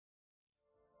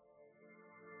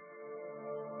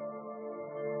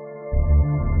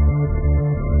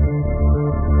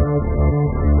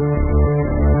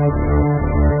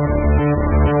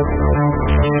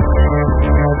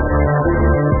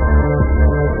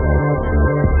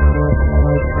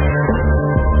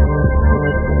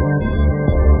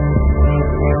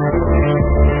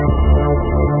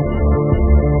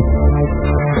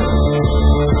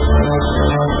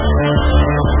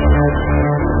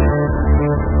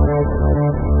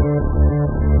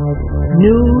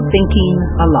Thinking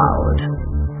Aloud.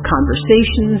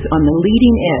 Conversations on the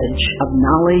leading edge of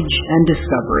knowledge and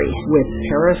discovery with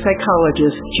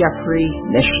parapsychologist Jeffrey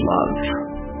Mishlove.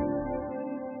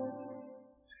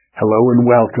 Hello and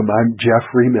welcome. I'm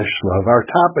Jeffrey Mishlove. Our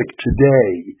topic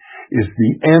today is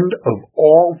the end of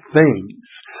all things.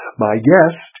 My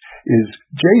guest is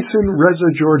Jason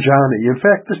Rezagorgiani. In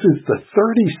fact, this is the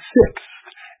 36th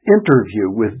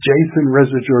interview with Jason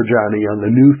Rezagorgiani on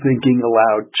the New Thinking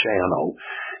Aloud channel.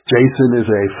 Jason is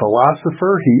a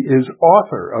philosopher. He is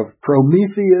author of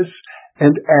Prometheus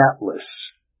and Atlas,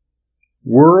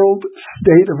 World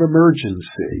State of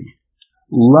Emergency,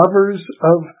 Lovers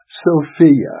of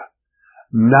Sophia,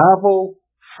 Novel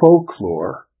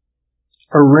Folklore,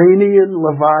 Iranian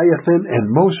Leviathan, and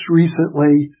most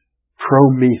recently,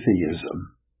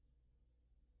 Prometheism.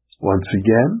 Once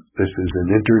again, this is an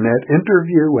internet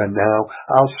interview, and now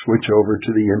I'll switch over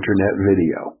to the internet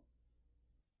video.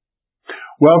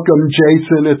 Welcome,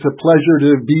 Jason. It's a pleasure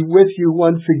to be with you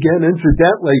once again.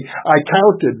 Incidentally, I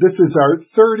counted. This is our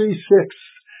 36th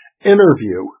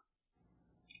interview.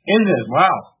 Is it?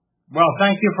 Wow. Well,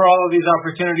 thank you for all of these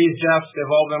opportunities, Jeff. They've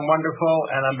all been wonderful,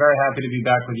 and I'm very happy to be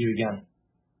back with you again.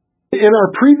 In our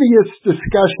previous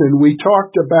discussion, we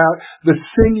talked about the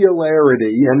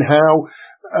singularity and how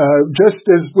just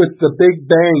as with the Big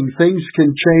Bang, things can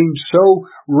change so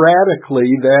radically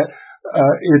that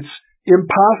it's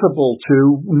impossible to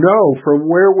know from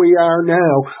where we are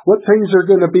now what things are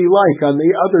going to be like on the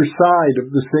other side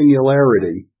of the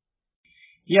singularity.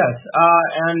 Yes,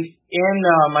 and in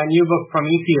my new book,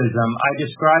 Prometheism, I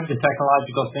describe the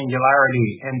technological singularity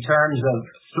in terms of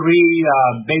three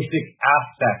basic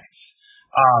aspects,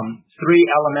 three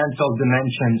elemental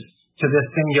dimensions to this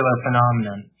singular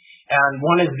phenomenon. And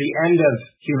one is the end of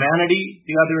humanity,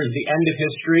 the other is the end of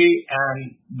history, and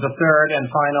the third and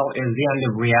final is the end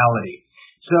of reality.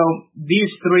 So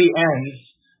these three ends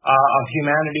of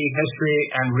humanity, history,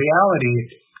 and reality,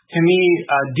 to me,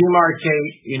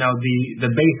 demarcate,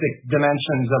 the basic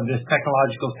dimensions of this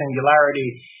technological singularity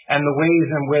and the ways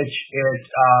in which it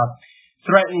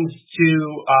threatens to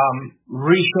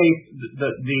reshape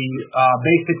the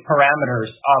basic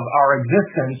parameters of our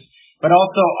existence, but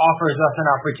also offers us an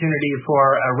opportunity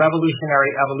for a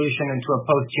revolutionary evolution into a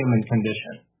post-human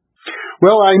condition.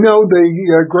 Well, I know the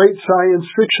great science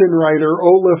fiction writer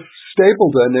Olaf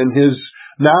Stapledon in his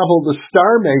novel The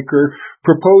Star Maker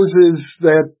proposes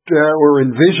that, or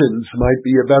envisions might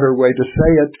be a better way to say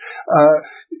it,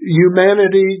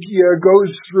 humanity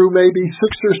goes through maybe 6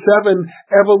 or 7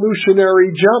 evolutionary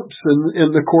jumps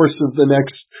in the course of the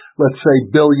next, let's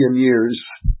say, billion years.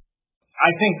 I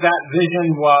think that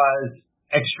vision was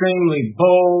extremely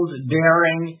bold,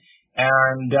 daring,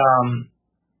 and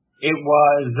it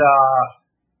was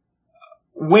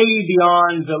way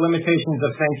beyond the limitations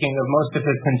of thinking of most of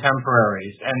his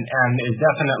contemporaries, and is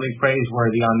definitely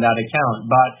praiseworthy on that account.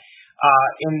 But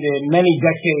in the many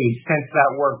decades since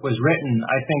that work was written,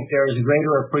 I think there is a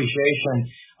greater appreciation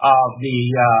of the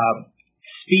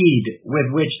speed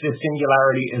with which this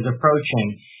singularity is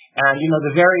approaching. And,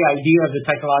 the very idea of the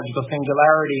technological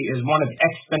singularity is one of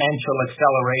exponential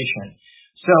acceleration.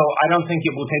 So I don't think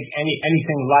it will take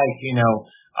anything like,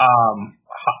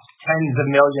 tens of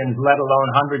millions, let alone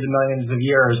hundreds of millions of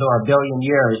years or a billion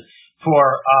years for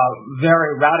a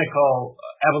very radical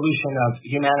evolution of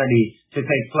humanity to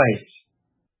take place.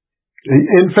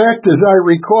 In fact, as I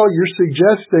recall, you're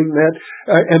suggesting that,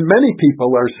 and many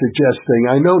people are suggesting,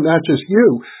 I know not just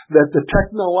you, that the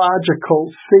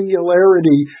technological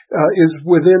singularity is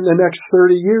within the next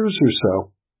 30 years or so.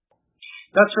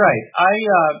 That's right. I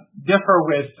differ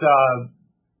with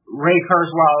Ray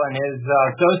Kurzweil and his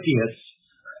associates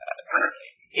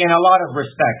in a lot of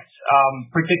respects,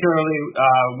 particularly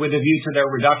with a view to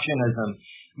their reductionism.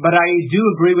 But I do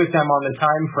agree with them on the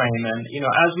time frame. And,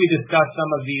 as we discuss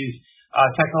some of these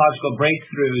technological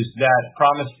breakthroughs that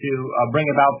promise to bring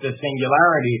about this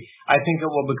singularity, I think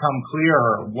it will become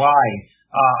clearer why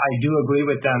I do agree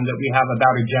with them that we have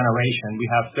about a generation. We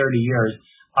have 30 years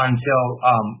until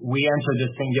we enter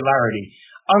this singularity.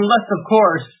 Unless, of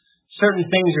course, certain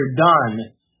things are done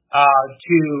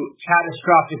to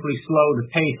catastrophically slow the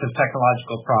pace of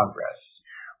technological progress.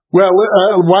 Well,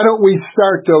 why don't we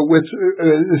start, though, with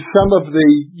some of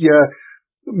the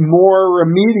more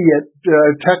immediate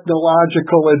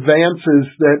technological advances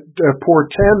that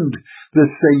portend the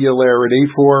singularity.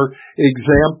 For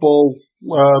example,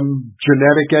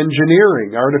 genetic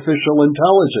engineering, artificial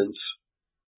intelligence.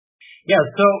 Yeah,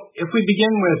 so if we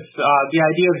begin with the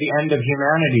idea of the end of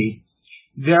humanity,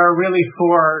 there are really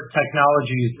 4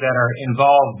 technologies that are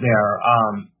involved there.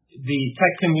 The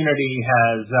tech community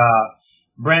has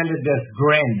branded this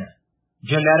GRIN,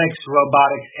 genetics,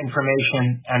 robotics,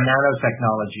 information, and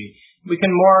nanotechnology. We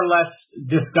can more or less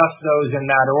discuss those in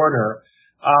that order.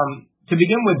 To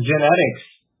begin with genetics,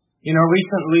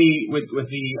 recently with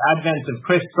the advent of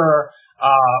CRISPR,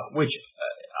 which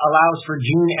allows for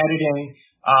gene editing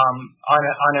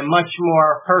on a much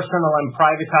more personal and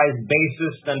privatized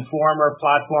basis than former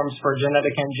platforms for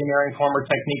genetic engineering, former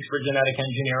techniques for genetic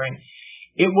engineering,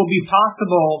 it will be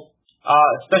possible,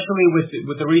 especially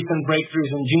with the recent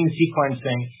breakthroughs in gene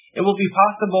sequencing, it will be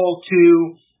possible to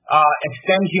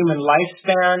extend human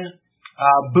lifespan,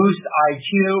 boost IQ,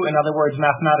 in other words,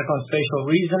 mathematical and spatial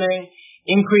reasoning,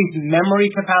 increase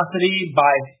memory capacity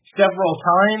by several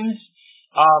times,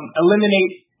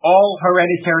 eliminate all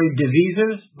hereditary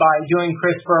diseases by doing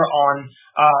CRISPR on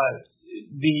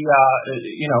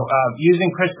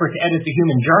using CRISPR to edit the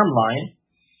human germline,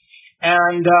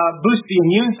 and boost the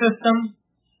immune system,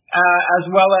 as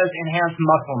well as enhance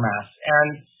muscle mass. And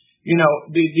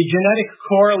the genetic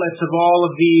correlates of all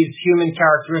of these human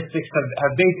characteristics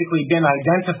have basically been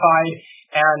identified,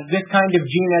 and this kind of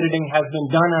gene editing has been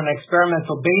done on an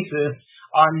experimental basis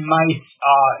on mice,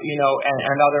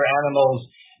 and other animals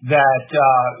that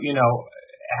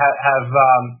have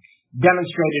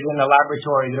demonstrated in the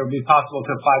laboratory that it would be possible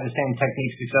to apply the same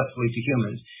techniques successfully to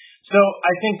humans. So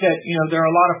I think that there are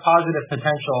a lot of positive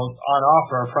potentials on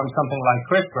offer from something like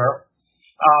CRISPR,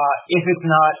 if it's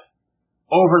not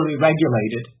overly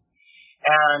regulated.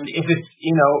 And if it's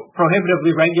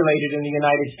prohibitively regulated in the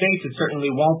United States, it certainly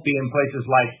won't be in places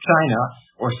like China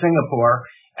or Singapore.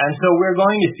 And so we're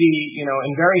going to see,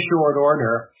 in very short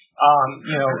order,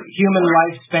 human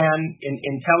lifespan,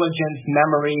 intelligence,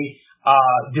 memory,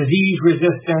 disease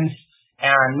resistance,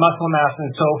 and muscle mass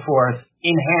and so forth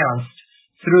enhanced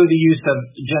through the use of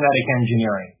genetic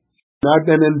engineering. I've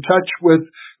been in touch with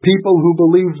people who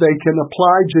believe they can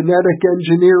apply genetic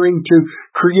engineering to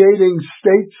creating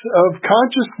states of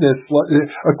consciousness,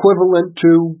 equivalent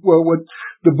to what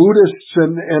the Buddhists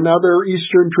and other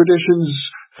Eastern traditions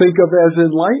think of as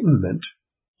enlightenment.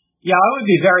 Yeah, I would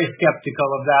be very skeptical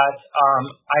of that.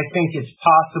 I think it's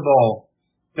possible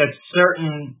that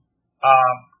certain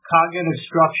cognitive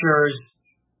structures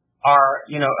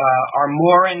are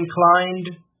more inclined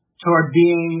toward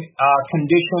being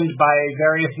conditioned by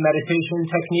various meditation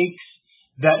techniques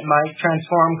that might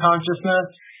transform consciousness.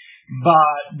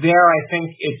 But there, I think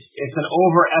it's an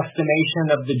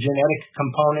overestimation of the genetic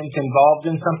component involved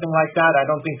in something like that. I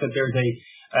don't think that there's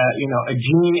a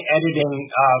gene editing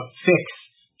fix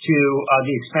to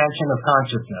the expansion of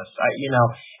consciousness.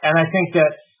 And I think that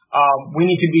we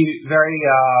need to be very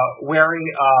wary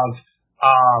of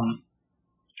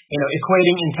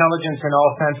equating intelligence in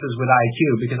all senses with IQ,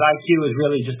 because IQ is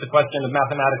really just a question of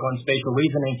mathematical and spatial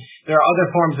reasoning. There are other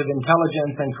forms of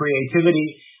intelligence and creativity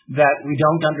that we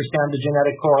don't understand the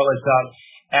genetic correlates of.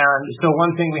 And so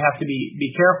one thing we have to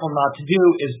be careful not to do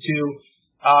is to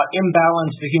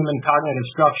imbalance the human cognitive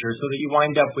structure, so that you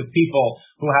wind up with people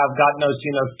who have, God knows,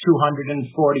 240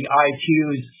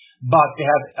 IQs, but they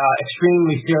have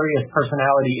extremely serious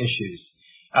personality issues,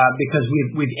 because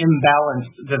we've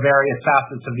imbalanced the various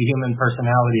facets of the human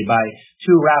personality by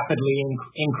too rapidly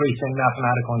increasing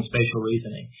mathematical and spatial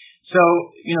reasoning. So,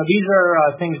 these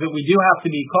are things that we do have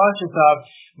to be cautious of,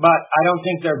 but I don't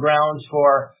think they're grounds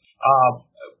for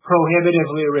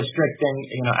prohibitively restricting,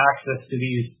 access to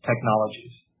these technologies.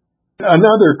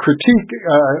 Another critique,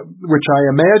 which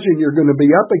I imagine you're going to be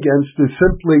up against, is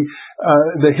simply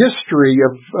the history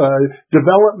of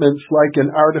developments like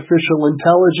an artificial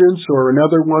intelligence, or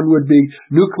another one would be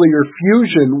nuclear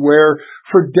fusion, where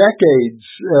for decades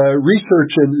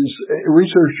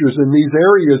researchers in these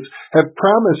areas have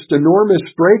promised enormous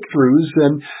breakthroughs,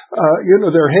 and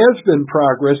there has been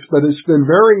progress, but it's been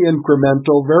very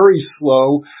incremental, very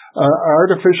slow.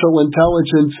 Artificial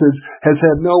intelligence has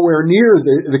had nowhere near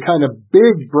the kind of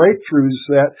big breakthroughs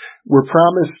that were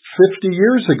promised 50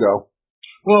 years ago.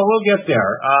 Well, we'll get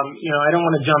there. I don't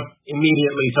want to jump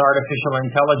immediately to artificial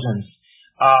intelligence,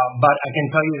 but I can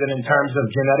tell you that in terms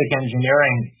of genetic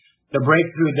engineering, the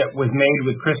breakthrough that was made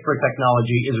with CRISPR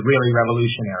technology is really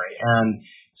revolutionary. And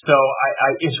so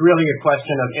it's really a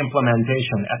question of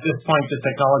implementation. At this point, the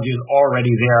technology is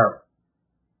already there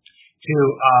to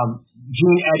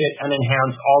gene edit and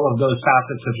enhance all of those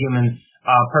facets of human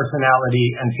personality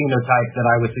and phenotype that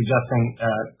I was suggesting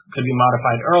could be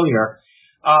modified earlier.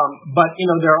 But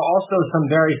there are also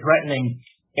some very threatening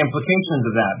implications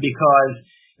of that, because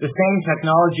the same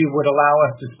technology would allow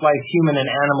us to splice human and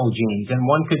animal genes, and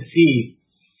one could see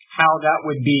how that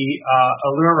would be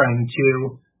alluring to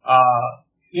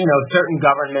certain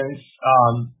governments,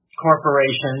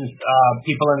 corporations,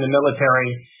 people in the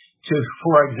military, to,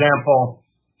 for example,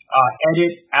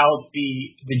 edit out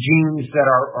the genes that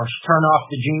are, or turn off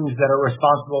the genes that are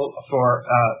responsible for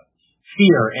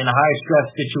fear in high stress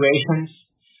situations,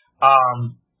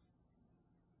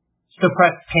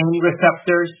 suppress pain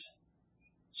receptors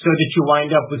so that you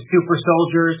wind up with super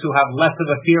soldiers who have less of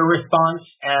a fear response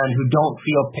and who don't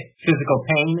feel physical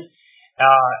pain,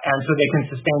 and so they can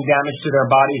sustain damage to their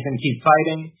bodies and keep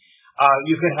fighting.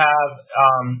 You could have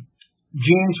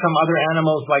genes from other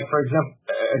animals, like, for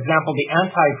example, the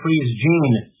antifreeze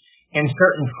gene in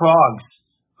certain frogs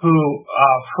who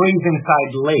freeze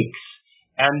inside lakes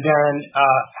and then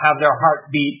have their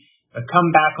heartbeat come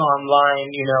back online,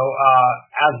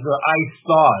 as the ice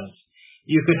thaws.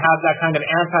 You could have that kind of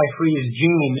antifreeze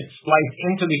gene spliced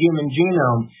into the human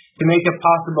genome to make it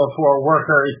possible for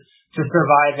workers to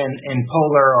survive in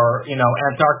polar or,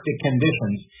 Antarctic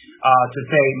conditions, to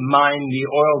say mine the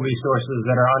oil resources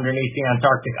that are underneath the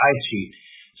Antarctic ice sheet.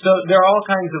 So there are all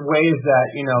kinds of ways that,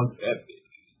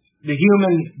 the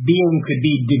human being could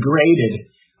be degraded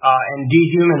and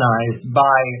dehumanized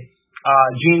by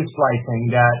gene splicing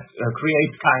that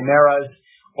creates chimeras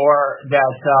or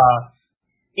that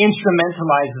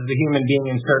instrumentalizes the human being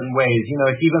in certain ways.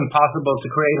 It's even possible to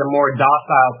create a more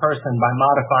docile person by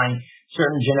modifying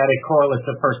certain genetic correlates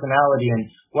of personality, and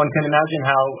one can imagine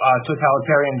how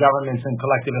totalitarian governments and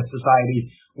collectivist societies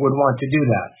would want to do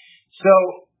that. So,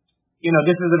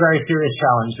 this is a very serious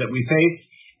challenge that we face,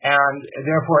 and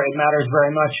therefore it matters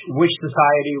very much which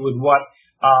society with what,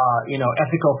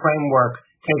 ethical framework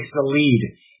takes the lead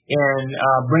in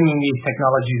bringing these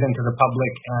technologies into the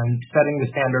public and setting the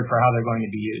standard for how they're going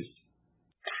to be used.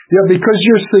 Yeah, because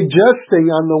you're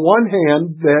suggesting on the one hand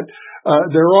that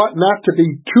there ought not to be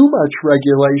too much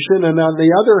regulation, and on the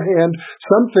other hand,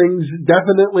 some things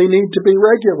definitely need to be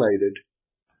regulated.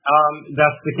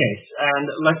 That's the case. And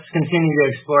let's continue to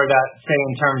explore that, say,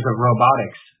 in terms of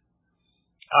robotics.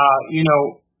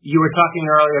 You were talking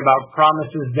earlier about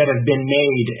promises that have been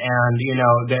made and,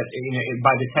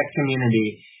 by the tech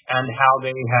community, and how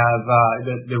they have,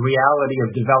 the reality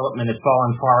of development has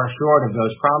fallen far short of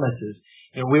those promises.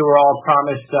 We were all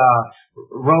promised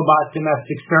robot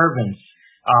domestic servants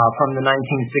from the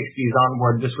 1960s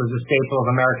onward. This was a staple of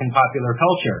American popular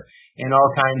culture in all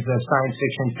kinds of science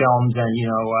fiction films and,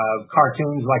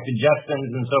 cartoons like the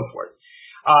Jetsons and so forth.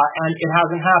 And it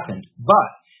hasn't happened. But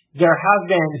there have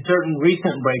been certain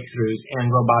recent breakthroughs in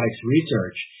robotics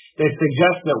research that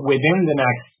suggest that within the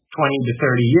next 20 to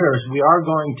 30 years, we are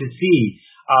going to see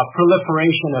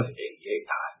proliferation of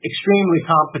extremely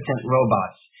competent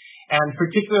robots. And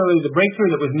particularly the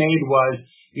breakthrough that was made was,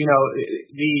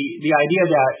 the idea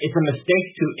that it's a mistake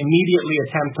to immediately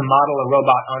attempt to model a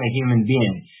robot on a human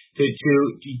being, to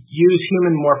use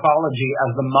human morphology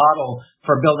as the model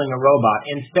for building a robot.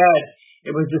 Instead,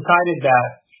 it was decided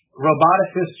that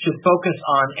roboticists should focus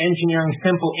on engineering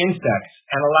simple insects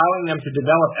and allowing them to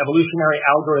develop evolutionary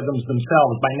algorithms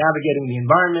themselves by navigating the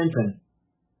environment and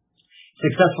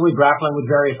successfully grappling with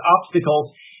various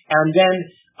obstacles, and then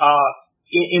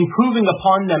improving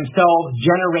upon themselves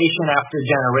generation after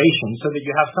generation, so that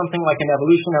you have something like an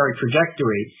evolutionary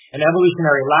trajectory, an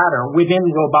evolutionary ladder within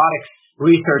robotics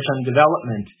research and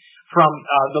development, from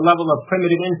the level of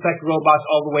primitive insect robots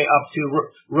all the way up to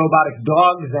robotic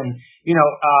dogs and,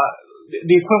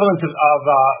 the equivalent of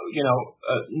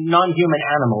non-human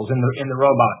animals in the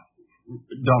robot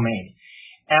domain.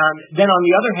 And then on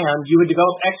the other hand, you would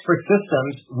develop expert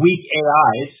systems, weak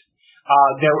AIs,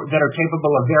 that are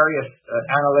capable of various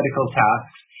analytical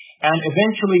tasks, and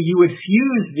eventually you would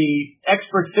fuse the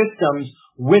expert systems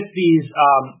with these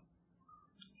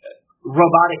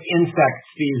robotic insects,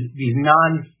 these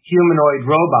non-humanoid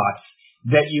robots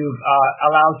that you've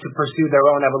allowed to pursue their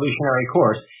own evolutionary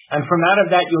course. And from out of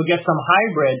that, you'll get some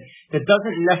hybrid that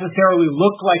doesn't necessarily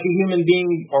look like a human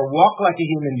being or walk like a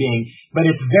human being, but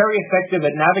it's very effective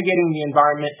at navigating the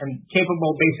environment and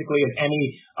capable basically of any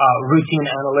routine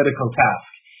analytical task.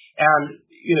 And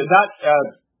that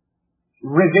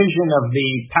revision of the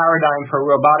paradigm for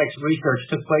robotics research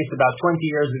took place about 20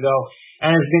 years ago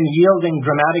and has been yielding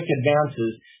dramatic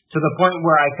advances to the point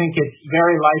where I think it's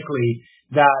very likely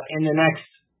that in the next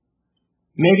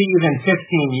maybe even 15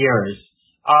 years,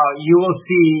 you will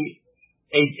see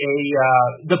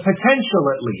the potential,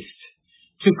 at least,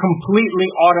 to completely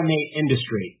automate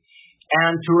industry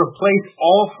and to replace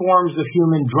all forms of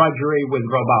human drudgery with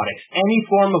robotics. Any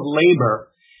form of labor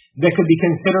that could be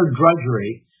considered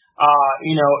drudgery,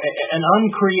 an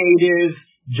uncreative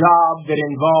job that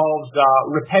involves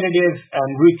repetitive and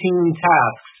routine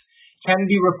tasks, can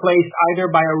be replaced either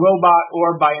by a robot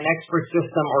or by an expert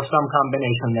system or some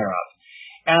combination thereof.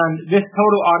 And this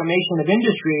total automation of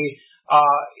industry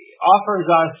offers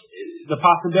us the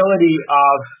possibility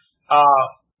of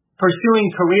pursuing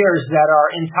careers that are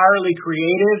entirely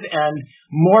creative and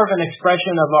more of an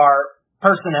expression of our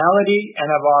personality and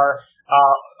of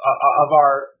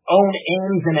our own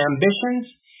aims and ambitions.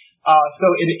 So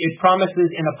it promises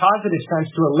in a positive sense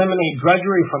to eliminate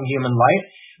drudgery from human life,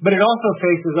 but it also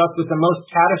faces us with the most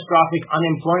catastrophic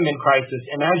unemployment crisis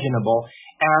imaginable,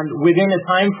 and within a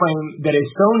time frame that is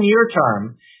so near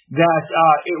term that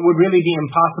it would really be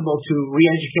impossible to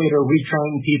re-educate or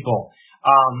retrain people,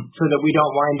 so that we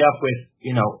don't wind up with,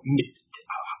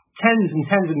 tens and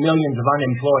tens of millions of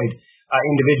unemployed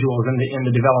individuals in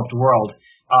the developed world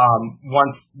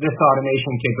once this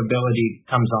automation capability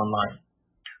comes online.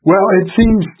 Well, it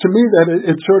seems to me that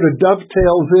it sort of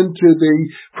dovetails into the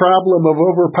problem of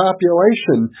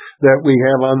overpopulation that we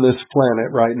have on this planet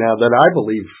right now, that I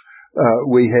believe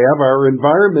we have. Our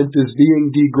environment is being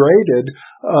degraded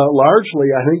largely,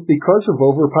 I think, because of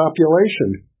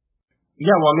overpopulation.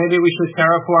 Yeah, well, maybe we should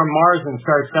terraform Mars and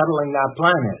start settling that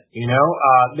planet,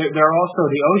 There are also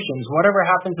the oceans. Whatever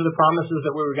happened to the promises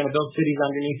that we were going to build cities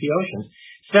underneath the oceans?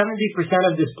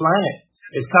 70% of this planet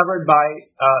is covered by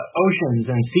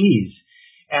oceans and seas.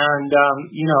 And,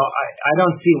 I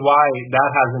don't see why that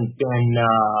hasn't been,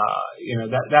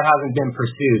 that hasn't been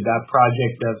pursued, that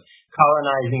project of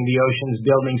colonizing the oceans,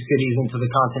 building cities into the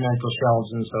continental shelves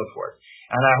and so forth.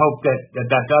 And I hope that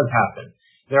does happen.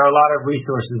 There are a lot of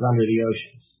resources under the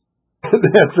oceans.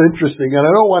 That's interesting. And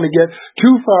I don't want to get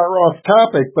too far off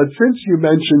topic, but since you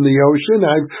mentioned the ocean,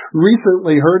 I've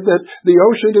recently heard that the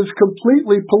ocean is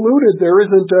completely polluted. There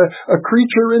isn't a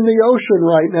creature in the ocean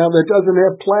right now that doesn't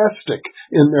have plastic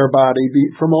in their body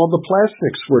from all the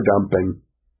plastics we're dumping.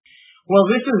 Well,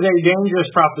 this is a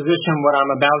dangerous proposition, what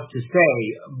I'm about to say,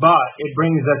 but it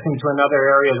brings us into another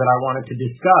area that I wanted to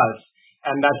discuss,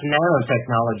 and that's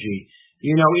nanotechnology.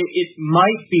 It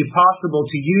might be possible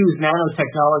to use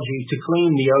nanotechnology to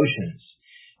clean the oceans,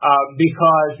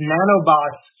 because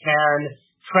nanobots can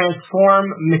transform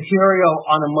material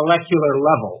on a molecular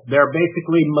level. They're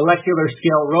basically molecular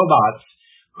scale robots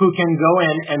who can go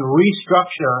in and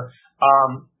restructure,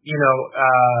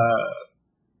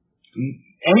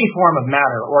 any form of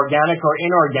matter, organic or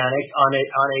inorganic,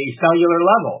 on a cellular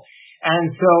level.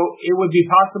 And so it would be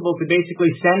possible to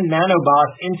basically send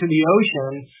nanobots into the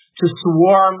ocean to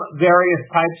swarm various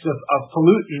types of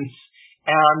pollutants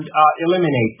and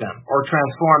eliminate them or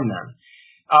transform them.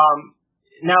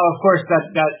 Now, of course, that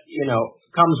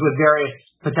comes with various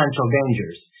potential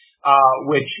dangers,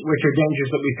 which are dangers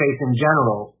that we face in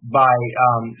general by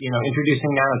introducing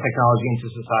nanotechnology into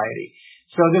society.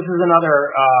 So this is another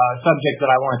subject that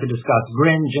I wanted to discuss: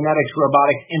 GRIN, genetics,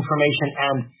 robotics, information,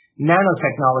 and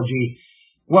nanotechnology.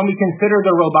 When we consider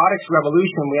the robotics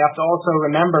revolution, we have to also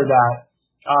remember that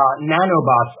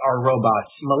nanobots are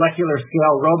robots. Molecular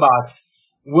scale robots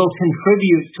will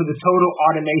contribute to the total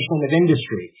automation of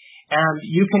industry. And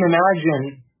you can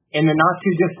imagine in the not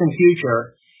too distant future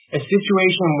a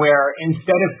situation where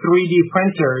instead of 3D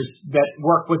printers that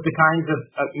work with the kinds of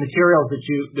materials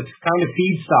the kind of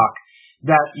feedstock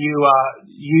that you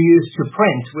use to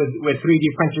print with 3D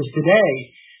printers today,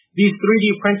 these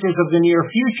 3D printers of the near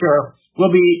future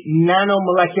will be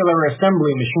nanomolecular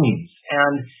assembly machines,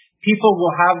 and people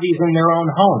will have these in their own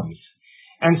homes.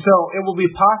 And so it will be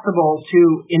possible to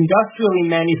industrially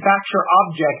manufacture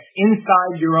objects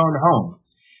inside your own home.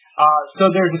 So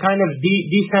there's a kind of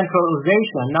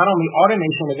decentralization, not only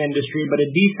automation of industry, but a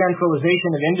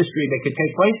decentralization of industry that could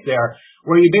take place there,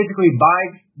 where you basically buy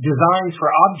designs for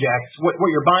objects. What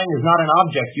you're buying is not an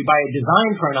object. You buy a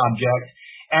design for an object,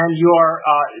 and your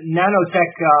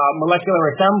nanotech molecular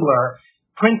assembler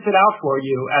prints it out for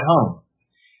you at home.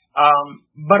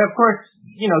 But of course,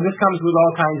 this comes with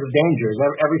all kinds of dangers,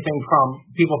 everything from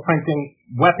people printing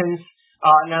weapons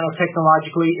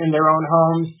nanotechnologically in their own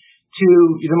homes to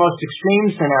the most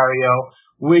extreme scenario,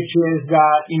 which is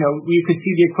that, you could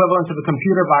see the equivalent of a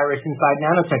computer virus inside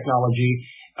nanotechnology,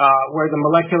 where the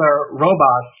molecular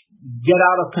robots get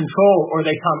out of control, or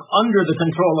they come under the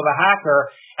control of a hacker,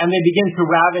 and they begin to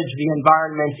ravage the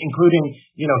environment, including,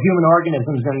 human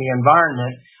organisms in the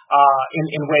environment,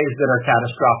 in ways that are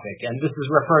catastrophic. And this is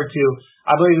referred to,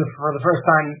 I believe, for the first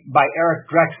time by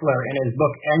Eric Drexler in his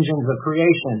book Engines of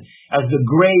Creation, as the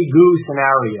gray goo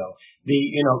scenario,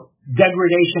 the,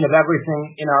 degradation of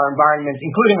everything in our environment,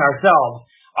 including ourselves,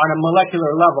 on a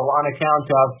molecular level on account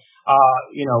of,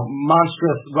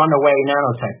 monstrous runaway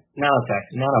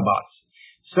nanobots.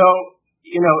 So,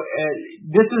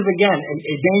 this is, again,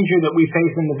 a danger that we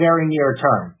face in the very near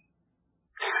term.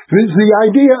 The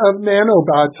idea of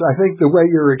nanobots, I think the way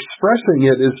you're expressing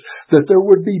it is that there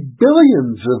would be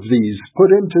billions of these put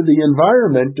into the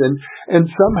environment, and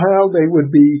somehow they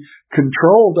would be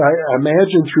controlled, I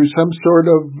imagine, through some sort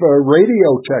of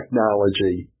radio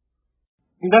technology.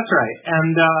 That's right.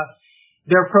 And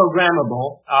they're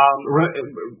programmable,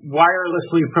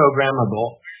 wirelessly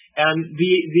programmable. And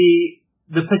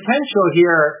the potential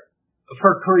here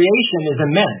for creation is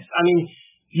immense. I mean,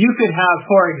 you could have,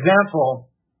 for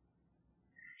example,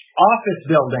 office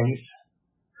buildings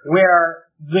where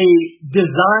the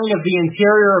design of the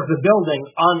interior of the building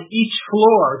on each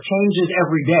floor changes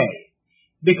every day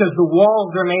because the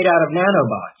walls are made out of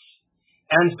nanobots.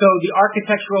 And so the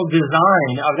architectural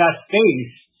design of that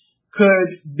space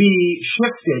could be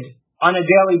shifted on a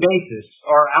daily basis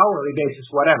or hourly basis,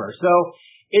 whatever. So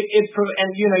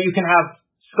you can have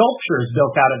sculptures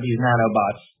built out of these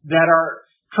nanobots that are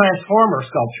transformer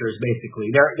sculptures,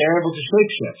 basically. They're able to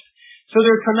shapeshift. So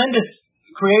there are tremendous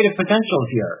creative potentials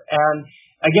here. And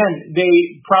again, they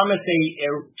promise a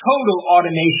total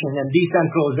automation and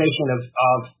decentralization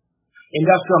of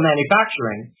industrial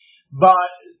manufacturing,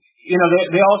 but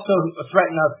they also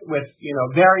threaten us with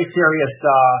very serious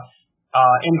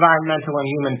environmental and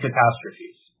human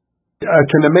catastrophes. I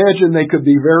can imagine they could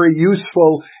be very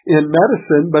useful in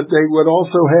medicine, but they would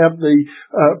also have the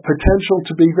potential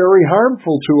to be very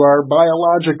harmful to our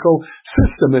biological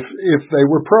system if they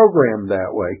were programmed that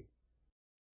way.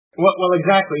 Well,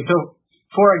 exactly. So,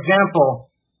 for example,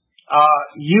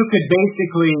 you could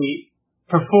basically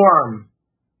perform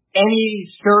any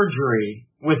surgery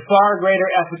with far greater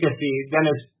efficacy than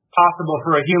is possible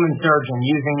for a human surgeon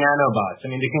using nanobots.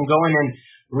 I mean, they can go in and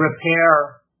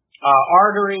repair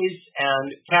arteries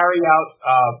and carry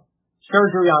out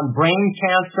surgery on brain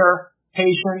cancer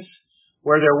patients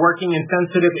where they're working in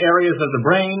sensitive areas of the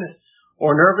brain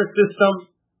or nervous system,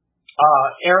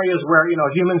 areas where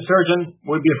a human surgeon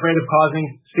would be afraid of causing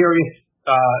serious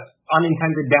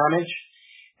unintended damage.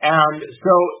 And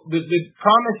so the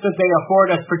promise that they afford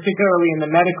us, particularly in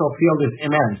the medical field, is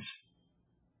immense.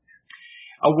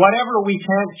 Whatever we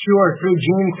can't cure through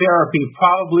gene therapy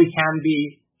probably can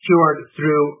be cured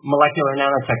through molecular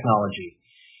nanotechnology.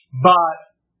 But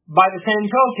by the same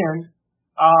token,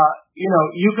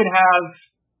 you could have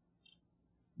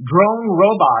drone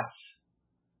robots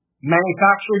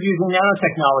manufactured using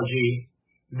nanotechnology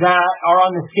that are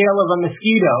on the scale of a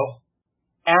mosquito,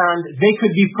 and they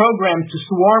could be programmed to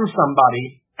swarm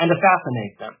somebody and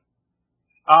assassinate them.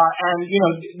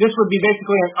 This would be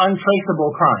basically an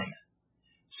untraceable crime.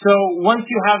 So once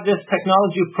you have this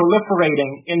technology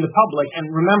proliferating in the public, and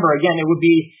remember, again,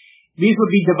 these would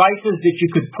be devices that you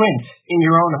could print in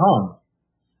your own home.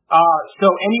 So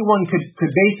anyone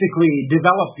could basically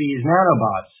develop these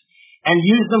nanobots and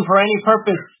use them for any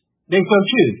purpose they so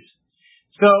choose.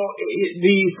 So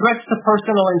the threats to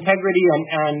personal integrity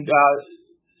and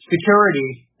security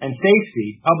and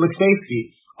safety, public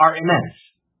safety, are immense.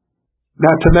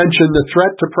 Not to mention the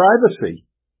threat to privacy.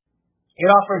 It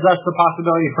offers us the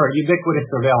possibility for ubiquitous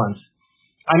surveillance.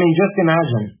 I mean, just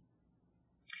imagine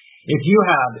if you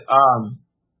had,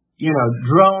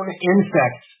 drone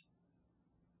insects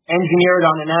engineered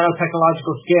on a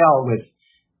nanotechnological scale with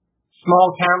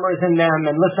small cameras in them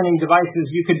and listening devices.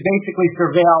 You could basically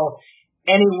surveil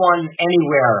anyone,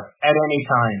 anywhere, at any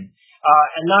time.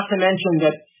 And not to mention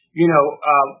that,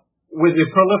 with the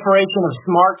proliferation of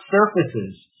smart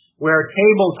surfaces, where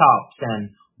tabletops and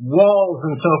walls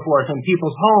and so forth in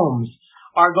people's homes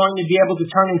are going to be able to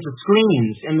turn into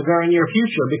screens in the very near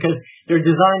future because they're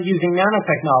designed using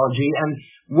nanotechnology, and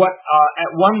what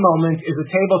at one moment is a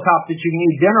tabletop that you can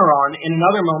eat dinner on, in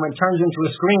another moment turns into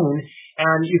a screen,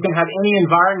 and you can have any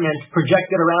environment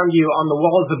projected around you on the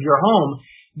walls of your home.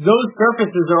 Those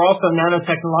surfaces are also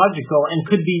nanotechnological and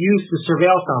could be used to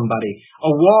surveil somebody.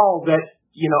 A wall that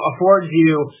affords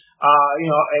you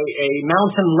a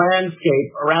mountain landscape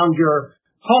around your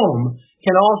home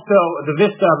can also, the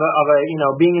vista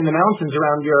of being in the mountains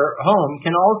around your home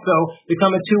can also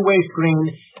become a two-way screen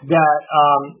that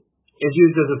is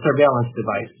used as a surveillance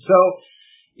device. So,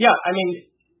 yeah, I mean,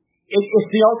 it's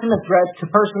the ultimate threat to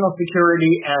personal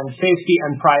security and safety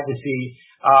and privacy,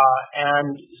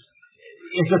 and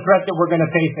it's a threat that we're going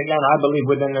to face again, I believe,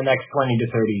 within the next 20 to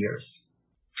 30 years.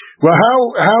 Well,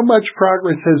 how much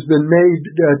progress has been made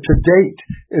to date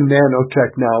in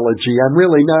nanotechnology? I'm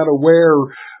really not aware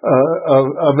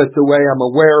of it the way I'm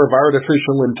aware of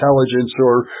artificial intelligence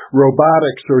or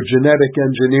robotics or genetic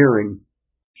engineering.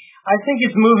 I think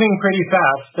it's moving pretty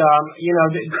fast.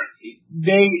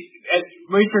 They at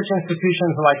research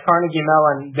institutions like Carnegie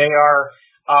Mellon, they are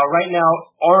right now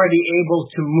already able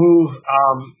to move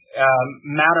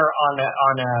matter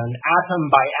on an atom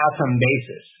by atom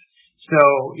basis. So,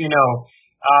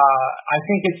 I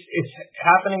think it's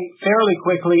happening fairly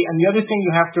quickly. And the other thing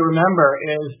you have to remember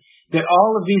is that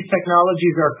all of these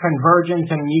technologies are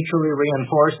convergent and mutually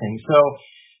reinforcing. So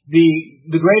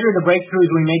the greater the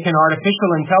breakthroughs we make in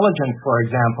artificial intelligence, for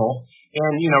example,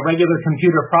 in regular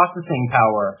computer processing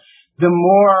power, the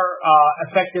more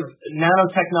effective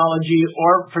nanotechnology,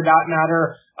 or for that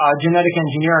matter, genetic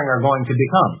engineering, are going to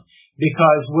become,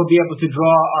 because we'll be able to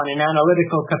draw on an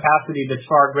analytical capacity that's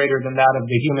far greater than that of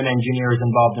the human engineers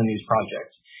involved in these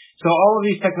projects. So all of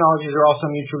these technologies are also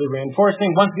mutually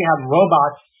reinforcing. Once we have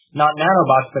robots, not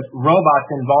nanobots, but robots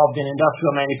involved in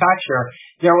industrial manufacture,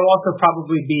 there will also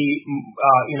probably be,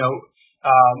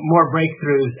 more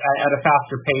breakthroughs at a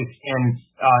faster pace in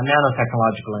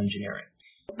nanotechnological engineering.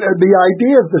 The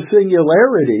idea of the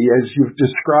singularity, as you've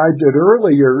described it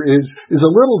earlier, is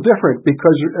a little different,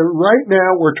 because right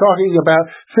now we're talking about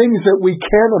things that we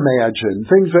can imagine,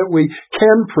 things that we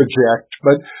can project.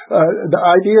 But the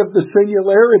idea of the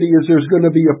singularity is there's going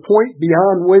to be a point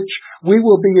beyond which we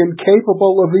will be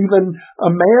incapable of even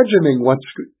imagining what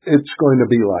it's going to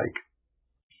be like.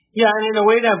 Yeah, and in a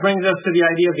way that brings us to the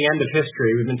idea of the end of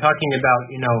history. We've been talking about,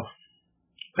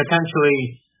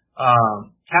 potentially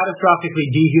catastrophically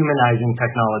dehumanizing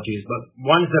technologies, but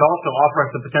ones that also offer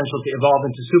us the potential to evolve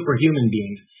into superhuman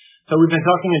beings. So we've been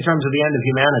talking in terms of the end of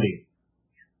humanity.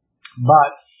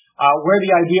 But where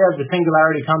the idea of the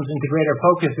singularity comes into greater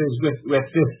focus is with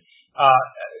this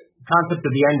concept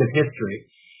of the end of history.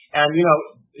 And,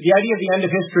 the idea of the end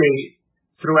of history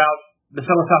throughout the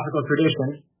philosophical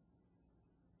tradition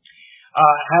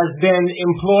has been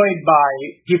employed by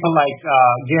people like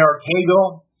Georg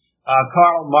Hegel,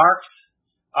 Karl Marx,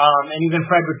 and even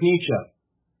Friedrich Nietzsche.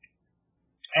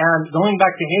 And going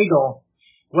back to Hegel,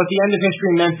 what the end of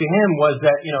history meant to him was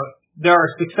that, there are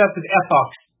successive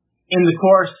epochs in the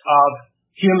course of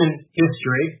human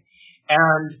history,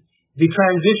 and the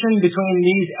transition between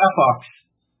these epochs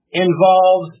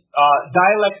involves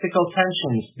dialectical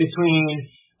tensions between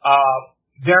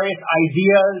various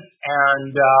ideas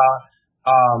and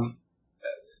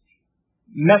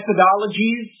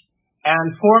methodologies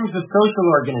and forms of social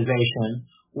organization,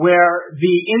 where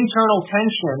the internal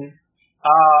tension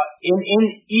in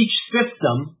each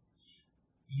system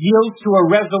yields to a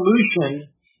resolution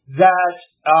that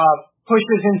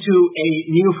pushes into a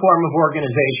new form of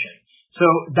organization. So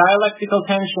dialectical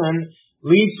tension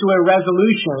leads to a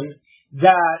resolution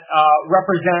that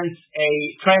represents a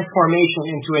transformation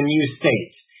into a new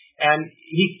state. And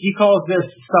he calls this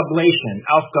sublation,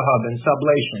 Aufgehub and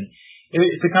sublation.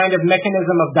 It's a kind of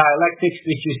mechanism of dialectics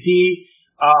that you see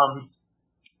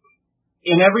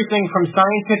in everything from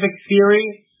scientific theory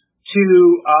to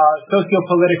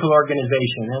socio-political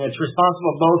organization. And it's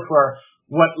responsible both for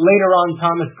what later on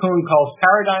Thomas Kuhn calls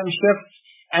paradigm shifts,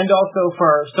 and also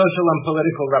for social and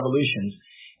political revolutions.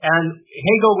 And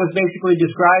Hegel was basically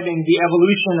describing the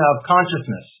evolution of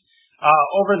consciousness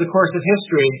over the course of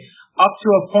history, up to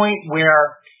a point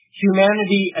where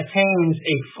humanity attains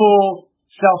a full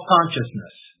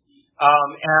self-consciousness.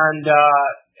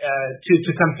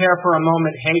 To compare for a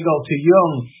moment Hegel to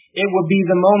Jung, it would be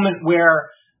the moment where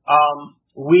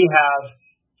we have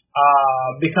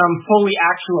become fully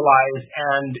actualized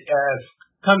and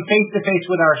come face to face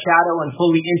with our shadow and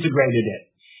fully integrated it.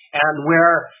 And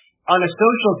where, on a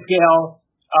social scale,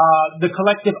 the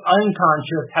collective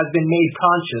unconscious has been made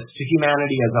conscious to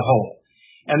humanity as a whole.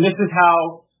 And this is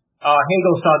how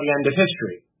Hegel saw the end of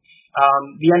history,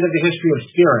 the end of the history of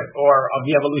spirit, or of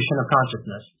the evolution of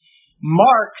consciousness.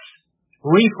 Marx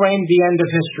reframed the end of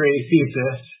history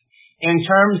thesis in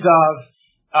terms of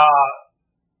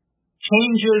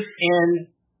changes in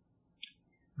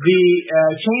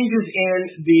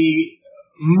the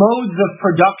modes of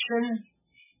production,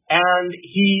 and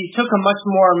he took a much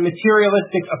more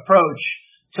materialistic approach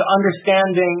to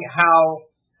understanding how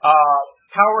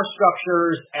power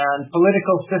structures and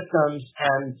political systems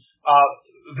and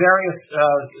various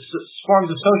forms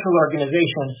of social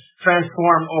organization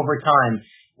transform over time,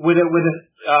 with a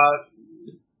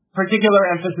particular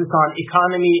emphasis on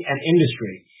economy and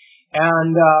industry.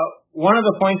 And one of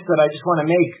the points that I just want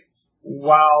to make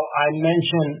while I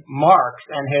mention Marx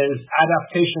and his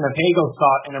adaptation of Hegel's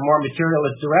thought in a more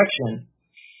materialist direction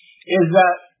is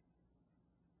that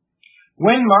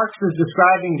when Marx was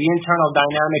describing the internal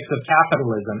dynamics of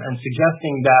capitalism and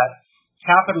suggesting that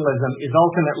capitalism is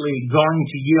ultimately going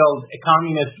to yield a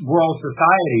communist world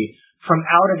society from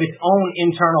out of its own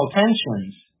internal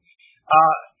tensions,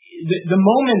 the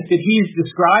moment that he's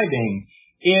describing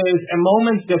is a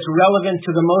moment that's relevant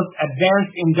to the most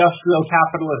advanced industrial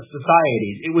capitalist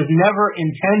societies. It was never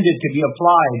intended to be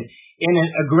applied in an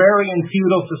agrarian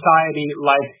feudal society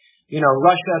like,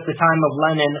 Russia at the time of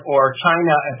Lenin or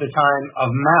China at the time of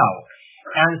Mao.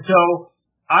 And so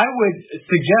I would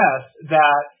suggest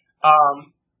that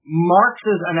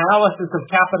Marx's analysis of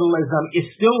capitalism is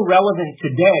still relevant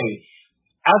today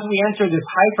as we enter this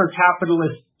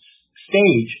hyper-capitalist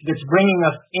stage that's bringing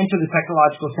us into the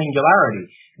technological singularity.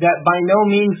 That by no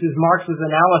means is Marx's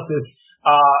analysis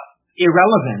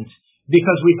irrelevant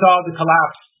because we saw the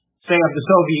collapse, say, of the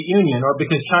Soviet Union, or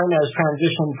because China has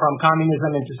transitioned from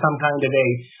communism into some kind of a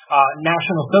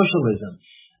national socialism.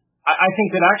 I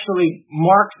think that actually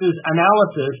Marx's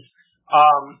analysis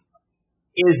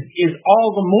is all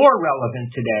the more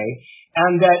relevant today,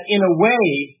 and that in a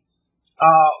way,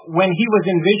 when he was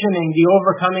envisioning the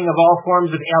overcoming of all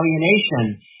forms of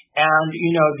alienation and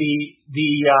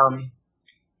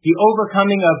the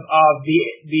overcoming of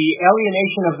the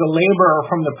alienation of the laborer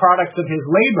from the products of his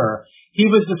labor, he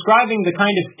was describing the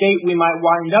kind of state we might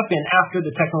wind up in after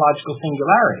the technological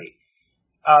singularity.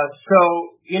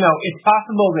 It's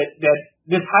possible that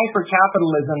this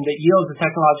hyper-capitalism that yields the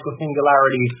technological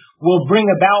singularity will bring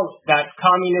about that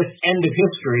communist end of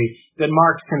history that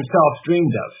Marx himself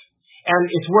dreamed of. And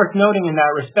it's worth noting in that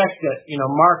respect that,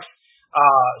 Marx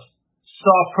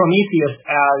saw Prometheus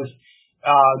as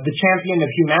the champion of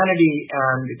humanity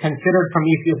and considered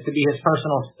Prometheus to be his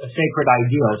personal sacred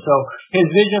ideal. So his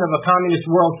vision of a communist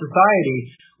world society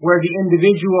where the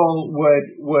individual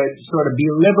would sort of be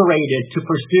liberated to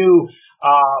pursue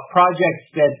projects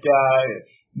that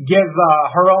give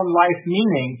her own life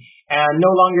meaning and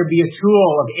no longer be a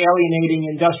tool of alienating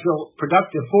industrial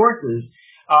productive forces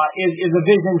is a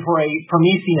vision for a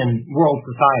Promethean world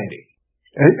society.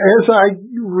 As I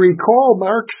recall,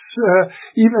 Marx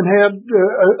even had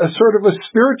a sort of a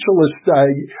spiritualist,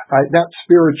 not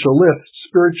spiritualist,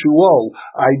 spiritual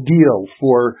ideal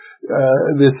for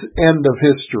this end of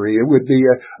history. It would be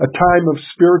a time of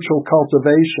spiritual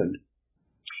cultivation.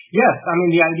 Yes, I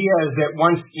mean, the idea is that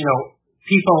once,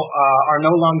 people are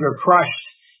no longer crushed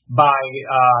by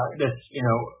this,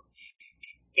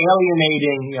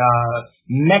 alienating,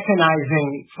 mechanizing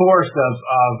force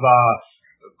of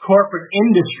corporate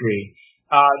industry,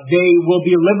 they will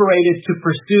be liberated to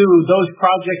pursue those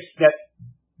projects that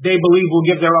they believe will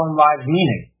give their own lives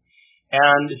meaning.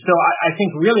 And so I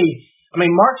think really,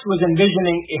 Marx was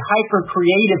envisioning a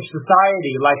hyper-creative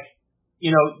society like,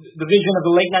 the vision of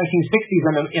the late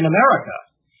 1960s in America.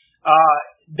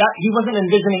 That he wasn't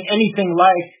envisioning anything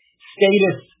like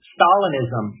statist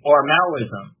Stalinism or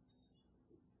Maoism.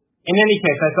 In any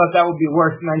case, I thought that would be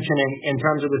worth mentioning in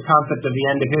terms of the concept of the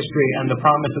end of history and the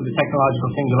promise of the technological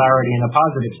singularity in a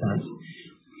positive sense.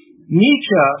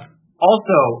 Nietzsche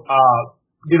also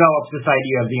develops this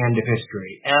idea of the end of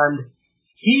history, and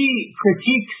he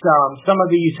critiques some of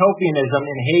the utopianism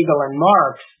in Hegel and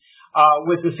Marx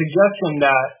with the suggestion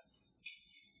that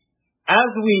as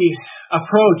we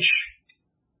approach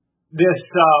this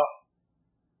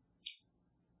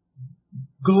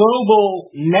global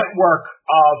network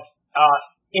of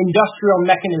industrial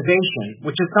mechanization,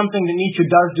 which is something that Nietzsche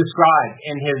does describe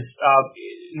in his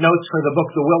notes for the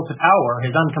book The Will to Power,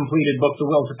 his uncompleted book The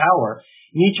Will to Power.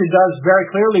 Nietzsche does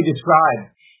very clearly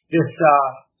describe this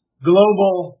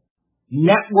global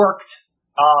networked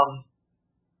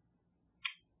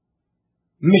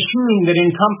machine that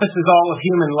encompasses all of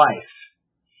human life.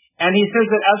 And he says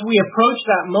that as we approach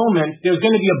that moment, there's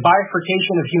going to be a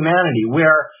bifurcation of humanity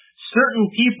where certain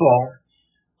people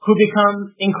who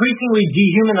become increasingly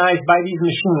dehumanized by these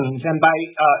machines and by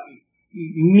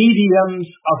mediums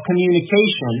of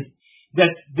communication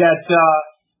that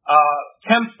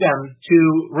tempt them to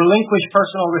relinquish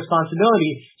personal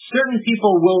responsibility, certain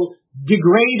people will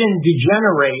degrade and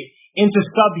degenerate into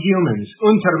subhumans,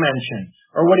 Untermenschen,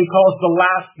 or what he calls the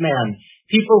last man,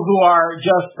 people who are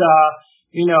just,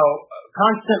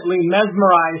 constantly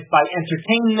mesmerized by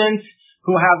entertainment,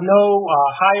 who have no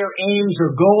higher aims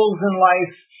or goals in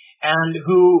life, and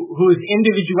whose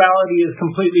individuality is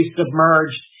completely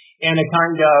submerged in a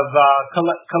kind of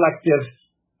collective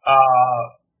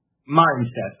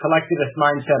mindset, collectivist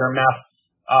mindset or mass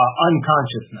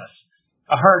unconsciousness,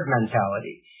 a herd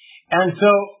mentality. And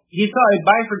so he saw a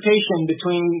bifurcation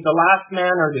between the last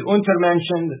man or the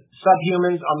Untermenschen, the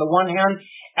subhumans on the one hand,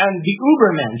 and the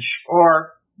Übermensch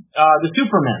or the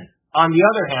Supermen on the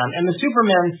other hand. And the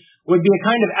Supermen would be a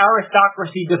kind of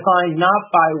aristocracy defined not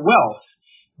by wealth,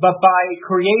 but by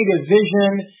creative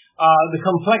vision, the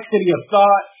complexity of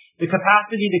thought, the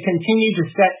capacity to continue to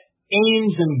set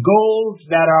aims and goals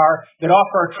that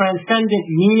offer a transcendent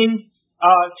meaning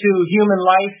to human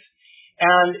life.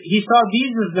 And he saw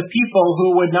these as the people who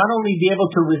would not only be able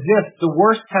to resist the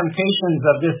worst temptations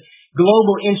of this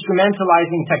global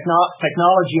instrumentalizing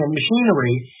technology and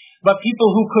machinery, but people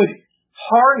who could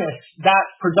harness that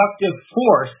productive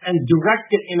force and direct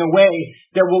it in a way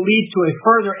that will lead to a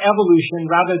further evolution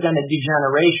rather than a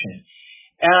degeneration.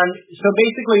 And so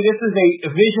basically this is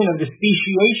a vision of the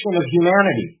speciation of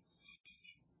humanity.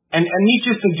 And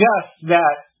Nietzsche suggests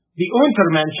that the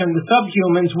Untermenschen, the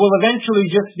subhumans, will eventually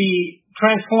just be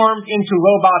transformed into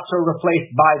robots or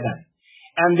replaced by them.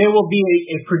 And they will be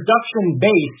a production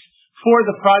base for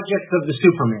the projects of the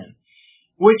Superman,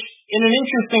 which in an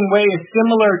interesting way is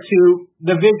similar to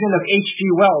the vision of H.G.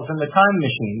 Wells in The Time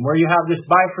Machine, where you have this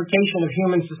bifurcation of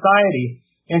human society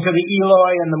into the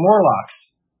Eloi and the Morlocks.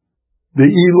 The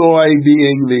Eloi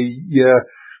being the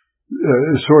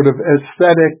sort of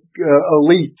aesthetic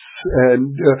elites.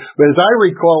 And as I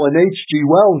recall in H.G.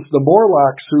 Wells, the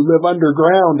Morlocks who live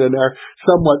underground and are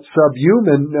somewhat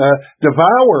subhuman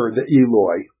devour the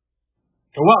Eloi.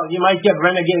 Well, you might get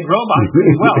renegade robots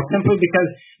as well. Simply because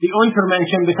the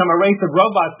Untermenschen become a race of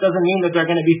robots doesn't mean that they're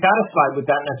going to be satisfied with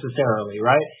that necessarily,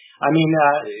 right? I mean,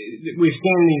 we've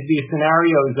seen these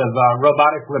scenarios of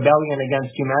robotic rebellion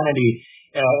against humanity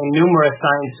in numerous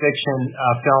science fiction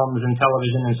films and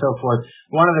television and so forth.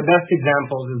 One of the best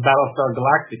examples is Battlestar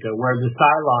Galactica, where the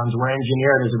Cylons were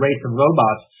engineered as a race of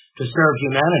robots to serve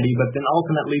humanity, but then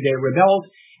ultimately they rebelled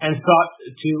and sought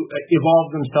to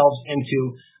evolve themselves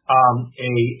into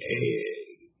a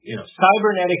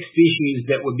cybernetic species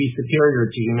that would be superior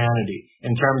to humanity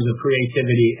in terms of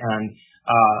creativity and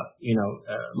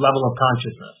level of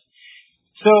consciousness.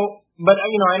 So, but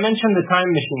I mentioned The Time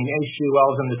Machine, H.G.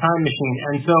 Wells and The Time Machine,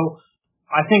 and so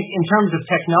I think in terms of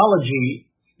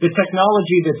technology, the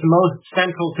technology that's most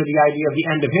central to the idea of the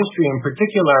end of history in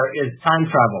particular is time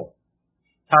travel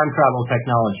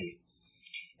technology.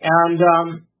 And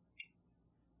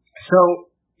so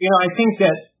I think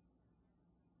that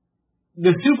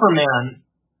the Superman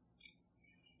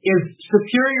is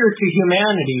superior to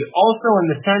humanity also in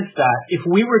the sense that if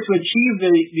we were to achieve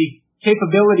the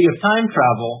capability of time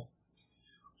travel,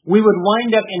 we would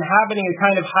wind up inhabiting a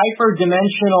kind of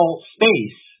hyper-dimensional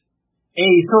space, a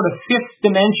sort of fifth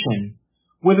dimension,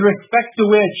 with respect to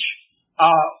which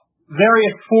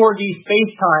various 4D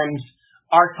space-times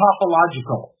are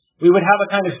topological. We would have a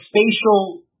kind of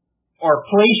spatial or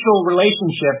placial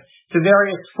relationship to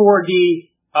various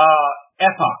 4D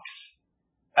epochs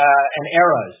and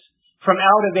eras, from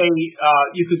out of a,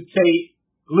 you could say,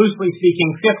 loosely speaking,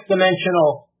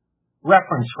 fifth-dimensional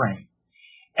reference frame.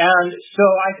 And so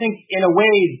I think, in a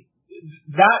way,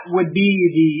 that would be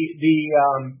the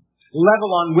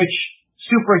level on which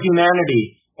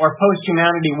superhumanity or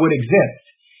post-humanity would exist.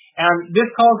 And this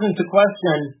calls into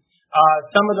question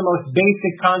some of the most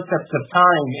basic concepts of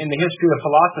time in the history of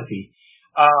philosophy.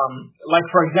 Like,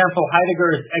 for example,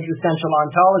 Heidegger's existential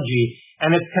ontology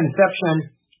and its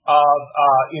conception of,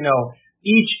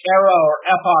 each era or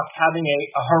epoch having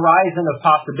a horizon of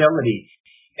possibility,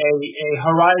 a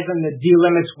horizon that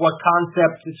delimits what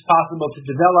concepts it's possible to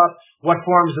develop, what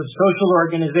forms of social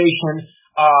organization,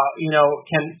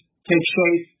 can take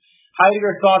shape.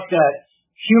 Heidegger thought that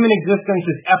human existence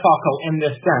is epochal in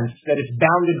this sense, that it's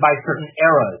bounded by certain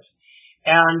eras.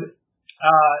 And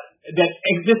that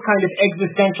this kind of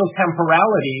existential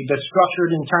temporality that's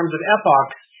structured in terms of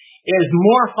epochs is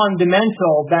more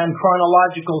fundamental than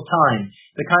chronological time,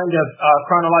 the kind of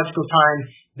chronological time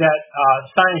that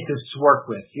scientists work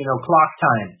with, clock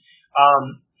time.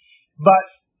 But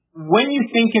when you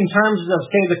think in terms of,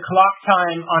 say, the clock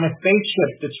time on a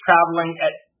spaceship that's traveling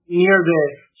at near the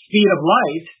speed of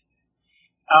light,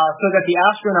 so that the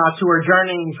astronauts who are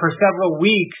journeying for several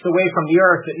weeks away from the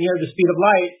Earth at near the speed of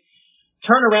light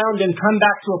turn around and come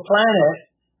back to a planet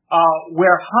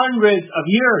where hundreds of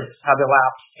years have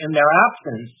elapsed in their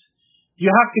absence, you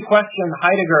have to question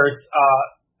Heidegger's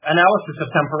analysis of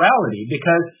temporality,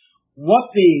 because what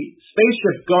the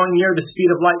spaceship going near the speed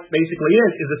of light basically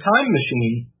is a time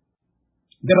machine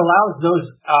that allows those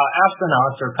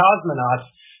astronauts or cosmonauts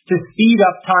to speed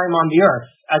up time on the Earth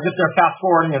as if they're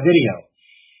fast-forwarding a video.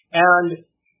 And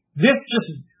this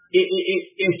just,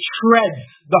 it shreds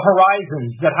the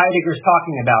horizons that Heidegger's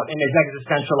talking about in his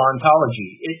existential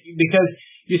ontology. Because,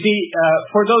 you see,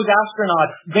 for those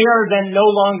astronauts, they are then no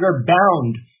longer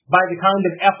bound by the kind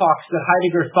of epochs that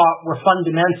Heidegger thought were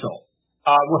fundamental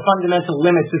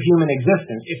limits of human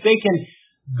existence. If they can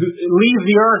leave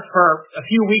the Earth for a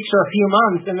few weeks or a few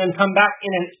months and then come back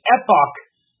in an epoch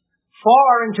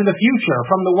far into the future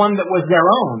from the one that was their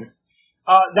own,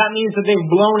 that means that they've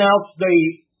blown out the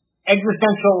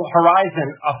existential horizon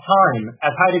of time,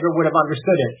 as Heidegger would have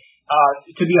understood it,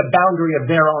 to be a boundary of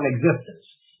their own existence.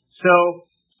 So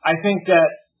I think that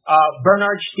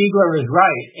Bernard Stiegler is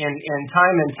right in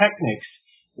Time and Technics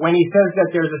when he says that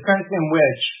there's a sense in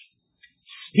which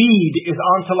speed is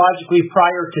ontologically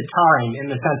prior to time, in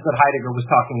the sense that Heidegger was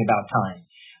talking about time.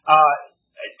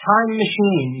 Time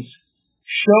machines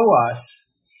show us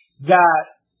that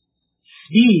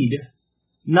speed,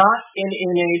 not in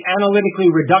an analytically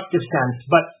reductive sense,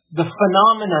 but the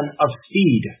phenomenon of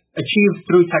speed achieved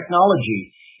through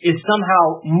technology is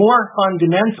somehow more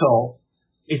fundamental,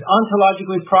 is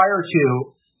ontologically prior to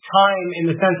time in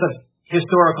the sense of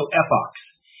historical epochs.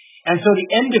 And so the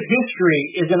end of history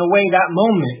is in a way that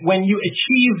moment when you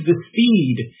achieve the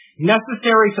speed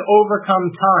necessary to overcome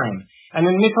time. And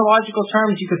in mythological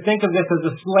terms, you could think of this as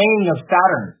a slaying of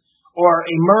Saturn or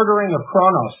a murdering of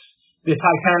Kronos, the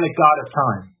titanic god of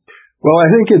time. Well, I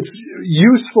think it's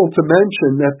useful to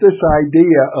mention that this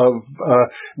idea of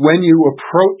when you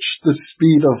approach the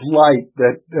speed of light,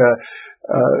 that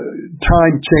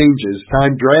time changes,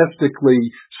 time drastically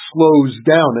slows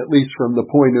down, at least from the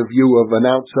point of view of an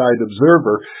outside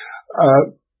observer.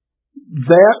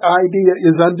 That idea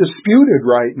is undisputed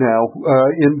right now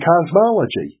in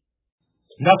cosmology.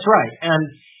 That's right. And,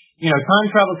 time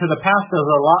travel to the past is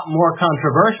a lot more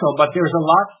controversial, but there's a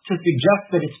lot to suggest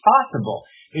that it's possible.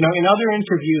 In other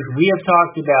interviews, we have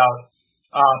talked about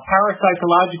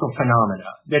parapsychological phenomena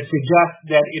that suggest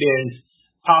that it is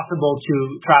possible to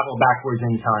travel backwards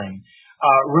in time.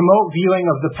 Remote viewing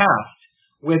of the past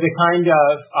with a kind of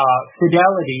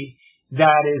fidelity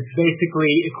that is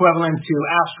basically equivalent to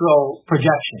astral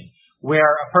projection, where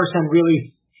a person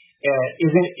really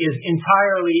is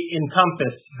entirely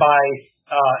encompassed by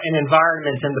an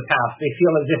environment in the past. They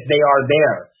feel as if they are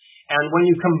there. And when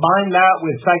you combine that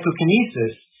with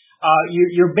psychokinesis,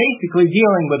 you're basically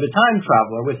dealing with a time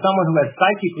traveler, with someone who has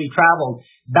psychically traveled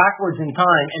backwards in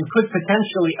time and could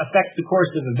potentially affect the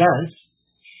course of events.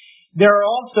 There are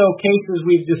also cases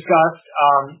we've discussed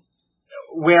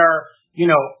where,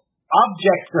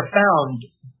 objects are found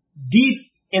deep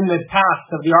in the past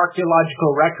of the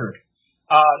archaeological record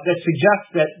that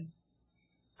suggest that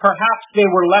perhaps they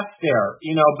were left there,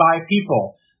 by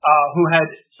people who had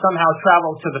somehow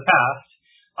traveled to the past.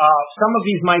 Some of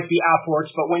these might be apports,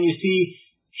 but when you see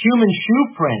human shoe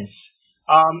prints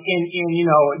in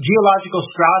geological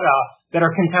strata that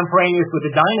are contemporaneous with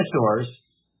the dinosaurs,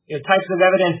 types of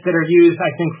evidence that are used,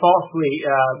 I think, falsely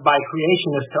by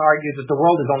creationists to argue that the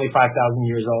world is only 5,000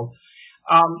 years old.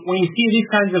 When you see these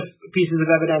kinds of pieces of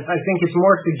evidence, I think it's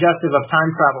more suggestive of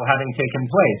time travel having taken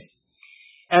place.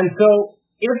 And so,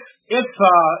 if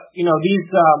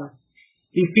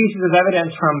these pieces of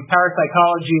evidence from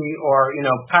parapsychology or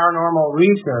paranormal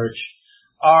research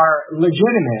are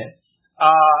legitimate,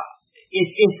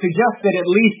 it suggests that at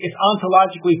least it's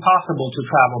ontologically possible to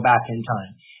travel back in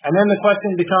time. And then the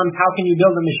question becomes, how can you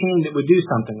build a machine that would do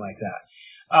something like that?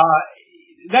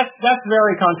 That's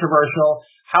very controversial,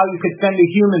 how you could send a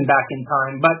human back in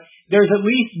time, but there's at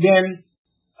least been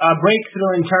a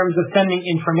breakthrough in terms of sending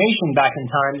information back in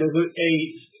time. There's a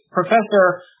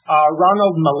Professor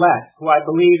Ronald Millett, who I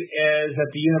believe is at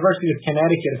the University of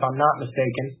Connecticut, if I'm not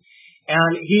mistaken,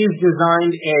 and he's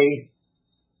designed a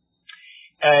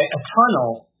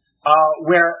tunnel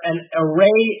where an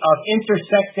array of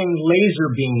intersecting laser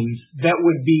beams that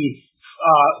would be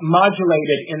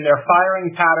modulated in their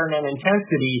firing pattern and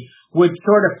intensity would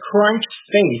sort of crunch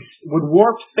space, would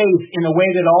warp space in a way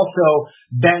that also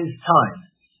bends time.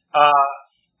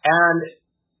 And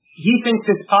he thinks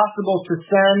it's possible to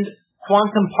send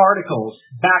quantum particles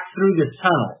back through this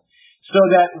tunnel, so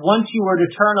that once you were to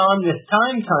turn on this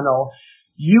time tunnel,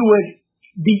 you would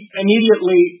be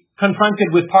immediately confronted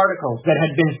with particles that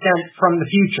had been sent from the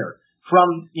future, from,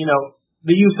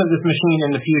 the use of this machine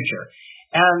in the future.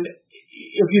 And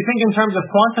if you think in terms of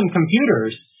quantum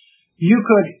computers, you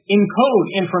could encode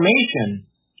information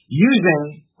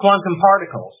using quantum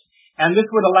particles, and this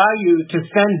would allow you to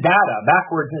send data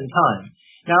backwards in time.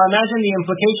 Now imagine the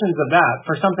implications of that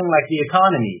for something like the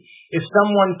economy. If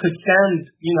someone could send,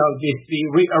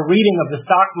 a reading of the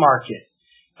stock market,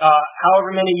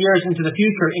 however many years into the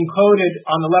future, encoded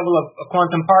on the level of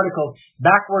quantum particles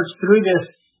backwards through this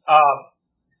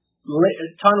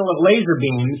tunnel of laser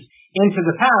beams into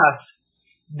the past,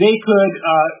 they could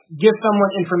give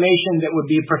someone information that would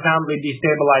be profoundly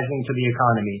destabilizing to the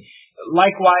economy.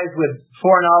 Likewise, with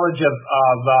foreknowledge of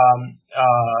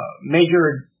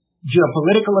major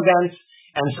geopolitical events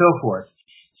and so forth.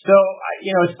 So,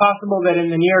 it's possible that in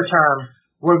the near term,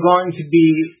 we're going to be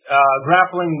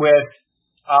grappling with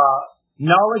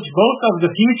knowledge both of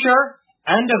the future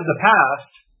and of the past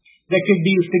that could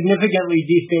be significantly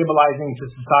destabilizing to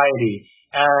society,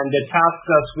 and it tasks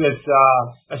us with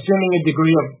assuming a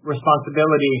degree of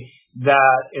responsibility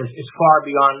that is far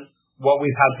beyond what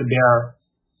we've had to bear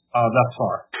thus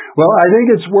far. Well, I think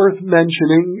it's worth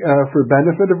mentioning, for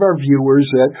benefit of our viewers,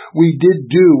 that we did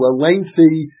do a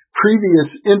lengthy previous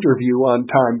interview on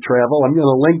time travel. I'm going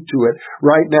to link to it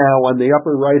right now on the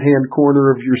upper right-hand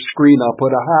corner of your screen. I'll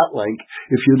put a hot link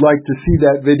if you'd like to see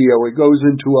that video. It goes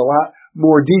into a lot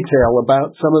more detail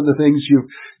about some of the things you've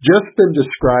just been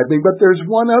describing. But there's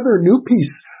one other new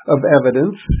piece of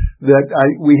evidence that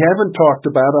we haven't talked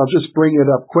about. I'll just bring it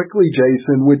up quickly,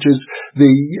 Jason, which is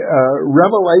the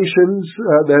revelations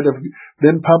that have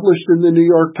been published in the New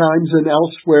York Times and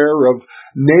elsewhere of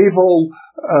naval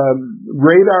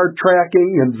radar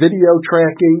tracking and video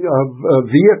tracking of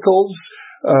vehicles.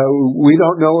 We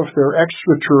don't know if they're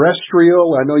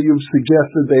extraterrestrial. I know you've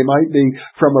suggested they might be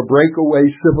from a breakaway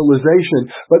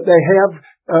civilization, but they have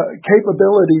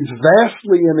capabilities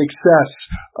vastly in excess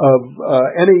of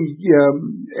any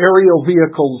aerial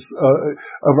vehicles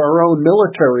of our own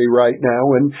military right now,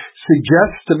 and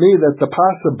suggests to me that the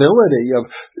possibility of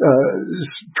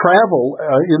travel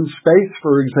in space,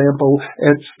 for example,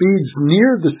 at speeds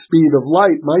near the speed of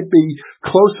light might be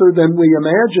closer than we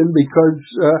imagine, because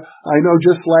I know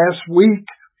just last week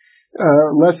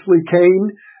Leslie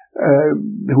Kean,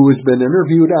 who has been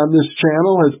interviewed on this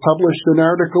channel, has published an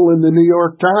article in the New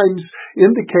York Times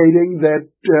indicating that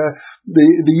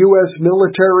the U.S.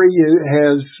 military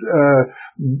has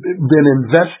been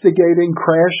investigating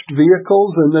crashed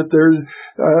vehicles, and that there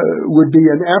would be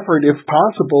an effort, if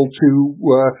possible, to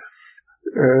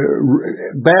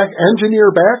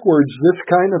engineer backwards this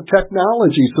kind of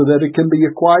technology so that it can be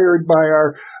acquired by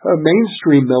our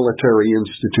mainstream military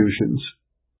institutions.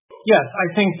 Yes,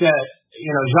 I think that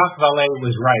Jacques Vallée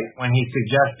was right when he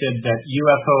suggested that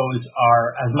UFOs are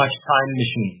as much time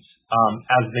machines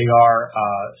as they are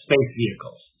space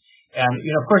vehicles. And,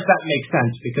 of course that makes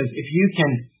sense, because if you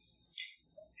can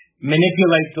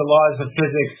manipulate the laws of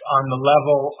physics on the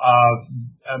level of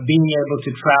being able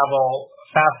to travel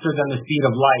faster than the speed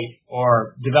of light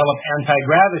or develop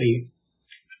anti-gravity,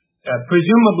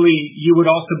 presumably you would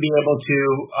also be able to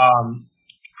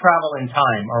travel in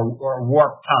time or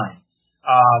warp time.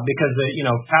 Because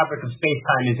the fabric of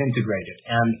space-time is integrated,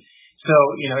 and so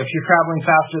if you're traveling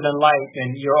faster than light,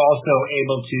 then you're also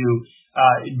able to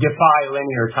defy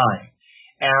linear time.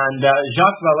 And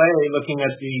Jacques Vallée, looking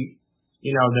at the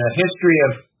history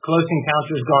of close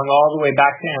encounters going all the way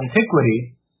back to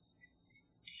antiquity,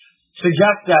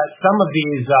 suggests that some of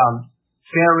these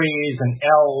fairies and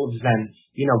elves and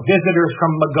visitors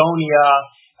from Magonia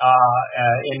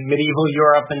in medieval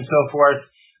Europe and so forth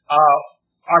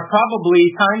are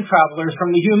probably time travelers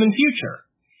from the human future.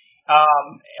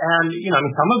 And,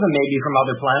 some of them may be from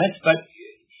other planets, but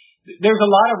there's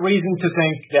a lot of reason to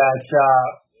think that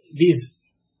these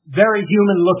very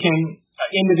human-looking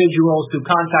individuals who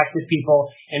contacted people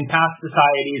in past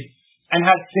societies and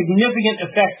had significant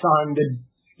effects on the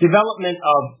development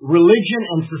of religion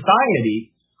and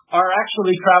society are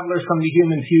actually travelers from the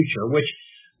human future, which,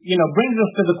 brings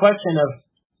us to the question of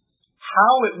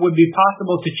how it would be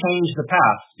possible to change the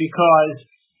past, because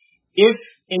if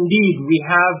indeed we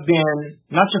have been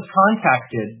not just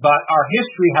contacted, but our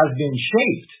history has been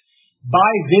shaped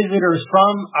by visitors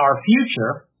from our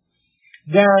future,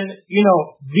 then,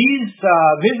 these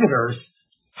visitors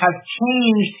have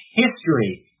changed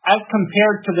history as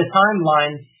compared to the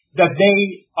timeline that they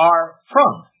are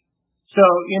from. So,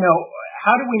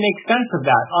 how do we make sense of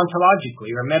that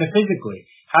ontologically or metaphysically?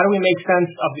 How do we make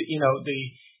sense of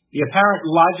the apparent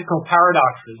logical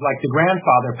paradoxes, like the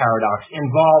grandfather paradox,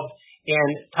 involved in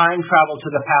time travel to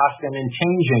the past and in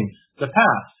changing the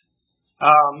past?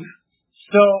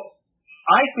 So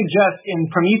I suggest in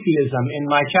Prometheism,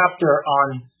 in my chapter on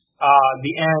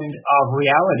the end of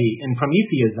reality in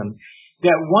Prometheism,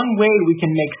 that one way we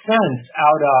can make sense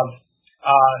out of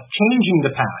changing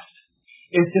the past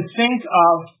is to think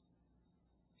of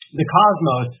the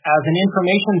cosmos as an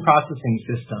information processing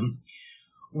system,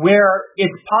 where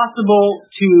it's possible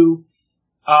to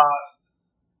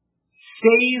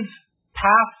save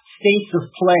past states of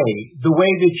play the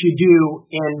way that you do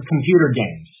in computer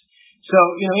games. So,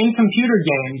 in computer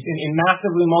games, in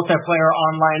massively multiplayer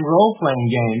online role-playing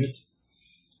games,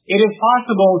 it is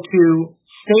possible to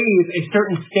save a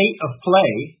certain state of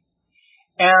play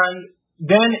and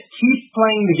then keep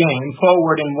playing the game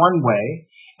forward in one way,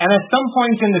 and at some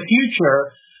point in the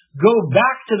future, go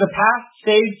back to the past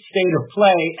saved state of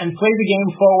play and play the game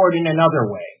forward in another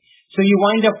way. So you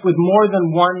wind up with more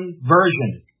than one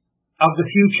version of the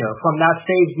future from that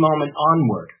saved moment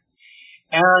onward.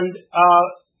 And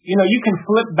you can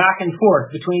flip back and forth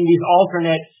between these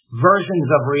alternate versions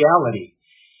of reality.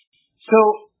 So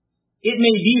it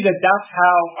may be that that's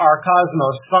how our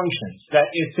cosmos functions, that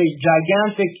it's a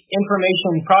gigantic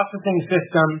information processing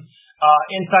system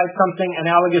inside something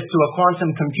analogous to a quantum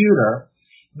computer,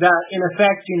 that in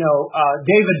effect,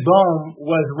 David Bohm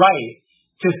was right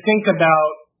to think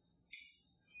about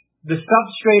the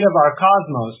substrate of our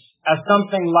cosmos as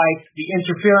something like the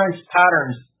interference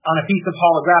patterns on a piece of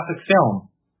holographic film,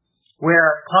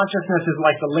 where consciousness is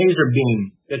like the laser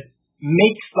beam that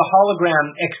makes the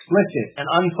hologram explicit and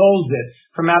unfolds it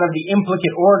from out of the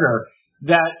implicate order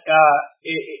that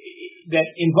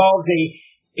involves a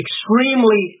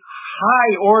extremely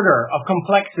high order of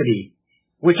complexity,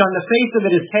 which on the face of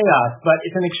it is chaos, but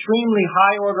it's an extremely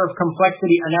high order of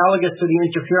complexity analogous to the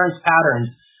interference patterns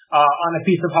on a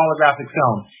piece of holographic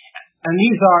film. And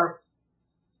these are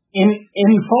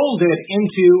enfolded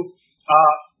into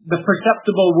the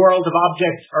perceptible world of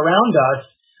objects around us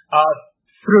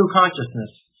through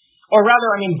consciousness. Or rather,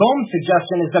 Bohm's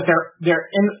suggestion is that they're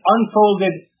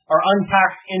unfolded or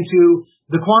unpacked into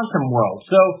the quantum world.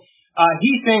 So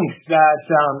he thinks that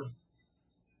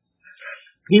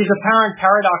these apparent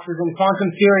paradoxes in quantum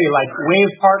theory, like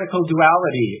wave-particle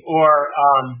duality or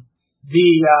the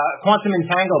quantum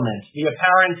entanglement, the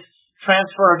apparent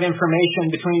transfer of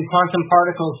information between quantum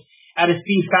particles at a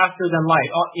speed faster than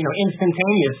light,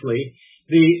 instantaneously,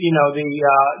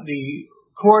 the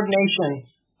coordination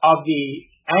of the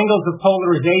angles of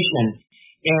polarization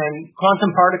in quantum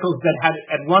particles that had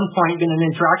at one point been in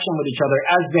interaction with each other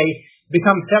as they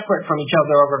become separate from each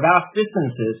other over vast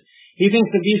distances. He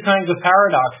thinks that these kinds of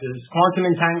paradoxes, quantum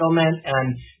entanglement and,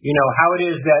 how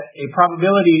it is that a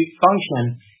probability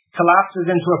function collapses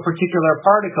into a particular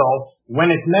particle when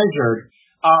it's measured,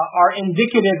 are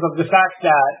indicative of the fact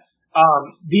that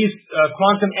these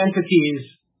quantum entities,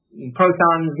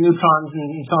 protons, neutrons,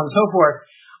 and so on and so forth,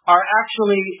 are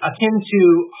actually akin to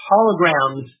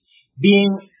holograms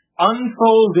being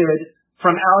unfolded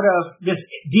from out of this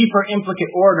deeper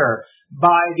implicate order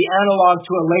by the analog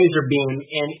to a laser beam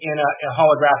in a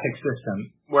holographic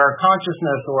system, where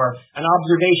consciousness or an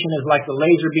observation is like the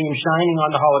laser beam shining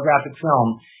on the holographic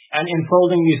film and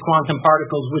enfolding these quantum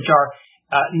particles, which are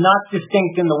not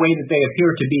distinct in the way that they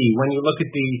appear to be when you look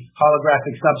at the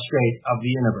holographic substrate of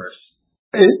the universe.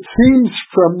 It seems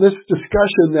from this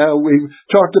discussion now, we've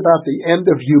talked about the end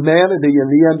of humanity and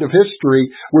the end of history.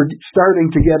 We're starting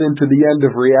to get into the end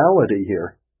of reality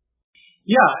here.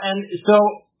 Yeah, and so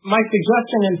my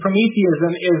suggestion in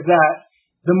Prometheism is that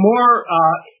the more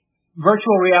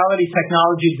virtual reality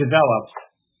technology develops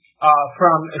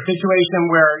from a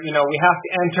situation where, we have to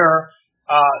enter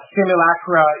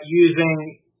simulacra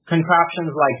using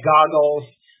contraptions like goggles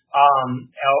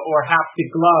or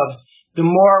haptic gloves, the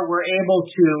more we're able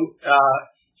to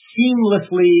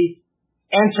seamlessly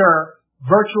enter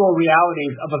virtual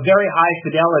realities of a very high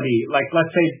fidelity, like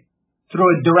let's say through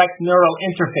a direct neural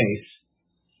interface,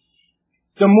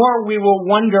 the more we will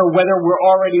wonder whether we're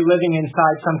already living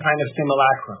inside some kind of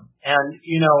simulacrum. And,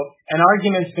 an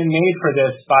argument's been made for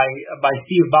this by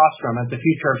Steve Bostrom at the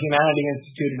Future of Humanity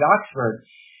Institute at Oxford,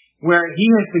 where he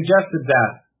has suggested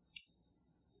that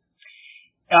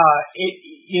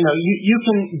you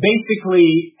can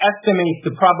basically estimate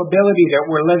the probability that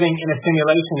we're living in a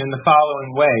simulation in the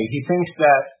following way. He thinks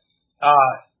that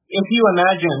if you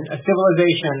imagine a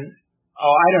civilization,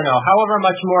 however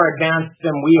much more advanced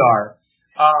than we are,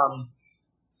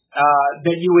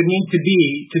 that you would need to be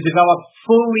to develop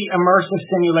fully immersive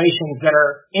simulations that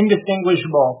are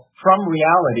indistinguishable from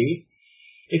reality,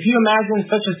 if you imagine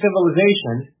such a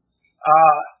civilization,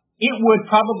 it would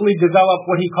probably develop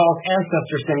what he calls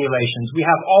ancestor simulations. We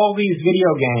have all these video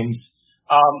games,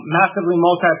 massively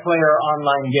multiplayer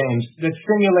online games that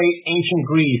simulate ancient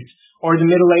Greece or the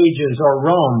Middle Ages or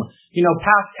Rome,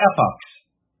 past epochs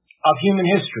of human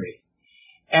history.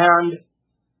 And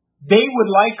they would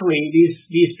likely,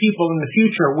 these people in the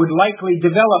future would likely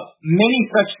develop many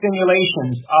such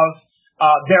simulations of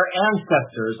their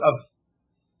ancestors, of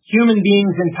human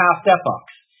beings in past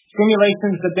epochs.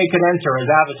 Simulations that they could enter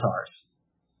as avatars,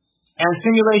 and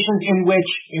simulations in which,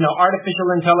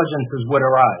 artificial intelligences would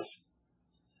arise.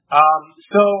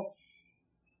 So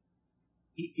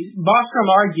Bostrom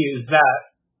argues that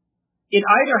it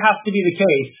either has to be the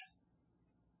case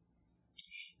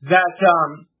that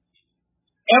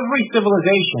every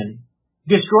civilization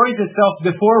destroys itself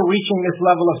before reaching this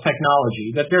level of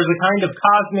technology, that there's a kind of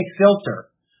cosmic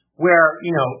filter where,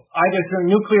 either through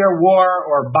nuclear war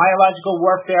or biological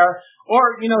warfare,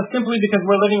 or, simply because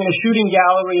we're living in a shooting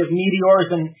gallery of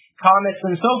meteors and comets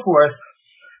and so forth,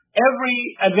 every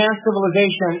advanced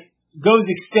civilization goes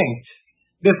extinct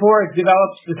before it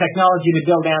develops the technology to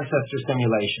build ancestor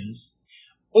simulations.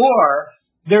 Or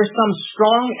there's some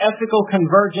strong ethical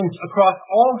convergence across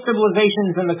all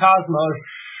civilizations in the cosmos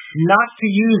not to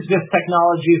use this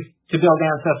technology to build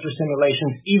ancestor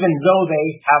simulations, even though they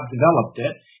have developed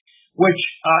it, which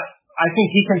I think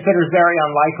he considers very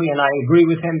unlikely, and I agree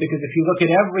with him, because if you look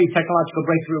at every technological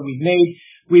breakthrough we've made,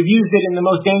 we've used it in the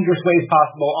most dangerous ways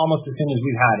possible almost as soon as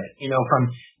we've had it. From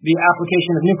the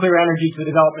application of nuclear energy to the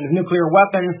development of nuclear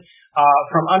weapons,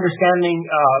 from understanding,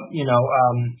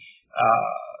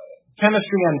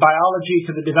 chemistry and biology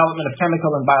to the development of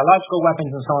chemical and biological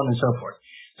weapons and so on and so forth.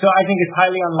 So I think it's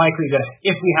highly unlikely that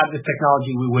if we had this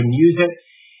technology, we wouldn't use it.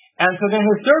 And so then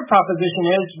his third proposition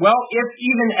is, well, if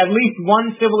even at least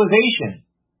one civilization,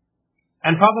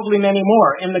 and probably many more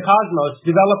in the cosmos,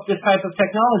 develop this type of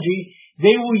technology,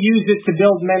 they will use it to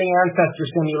build many ancestor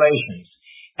simulations.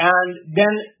 And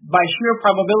then by sheer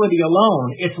probability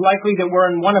alone, it's likely that we're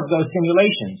in one of those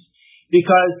simulations.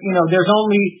 Because, there's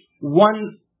only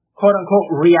one quote-unquote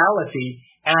reality,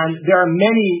 and there are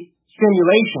many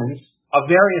simulations of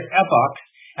various epochs,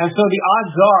 and so the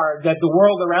odds are that the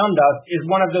world around us is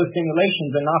one of those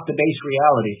simulations and not the base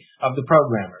reality of the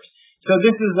programmers. So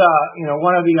this is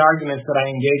one of the arguments that I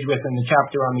engage with in the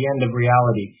chapter on the end of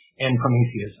reality in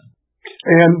Prometheism.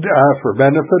 And for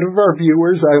benefit of our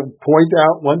viewers, I'll point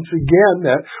out once again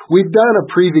that we've done a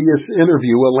previous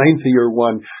interview, a lengthier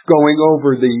one, going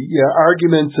over the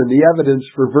arguments and the evidence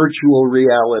for virtual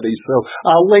reality. So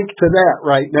I'll link to that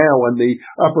right now in the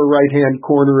upper right-hand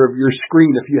corner of your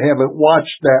screen. If you haven't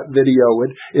watched that video,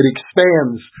 it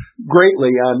expands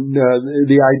greatly on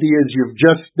the ideas you've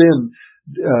just been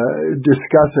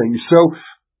discussing. So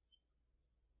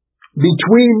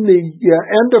between the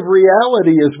end of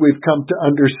reality as we've come to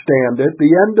understand it,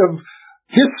 the end of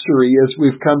history as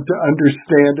we've come to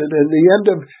understand it, and the end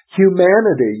of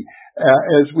humanity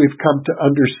as we've come to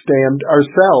understand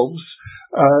ourselves,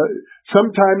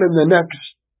 sometime in the next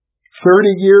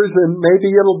 30 years, and maybe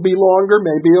it'll be longer,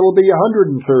 maybe it'll be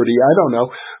 130, I don't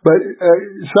know. But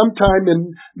sometime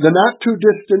in the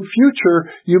not-too-distant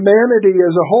future, humanity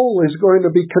as a whole is going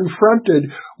to be confronted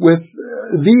with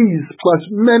these, plus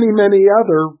many, many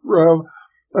other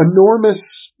enormous,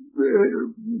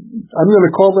 I'm going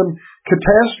to call them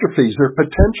catastrophes or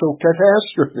potential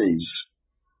catastrophes.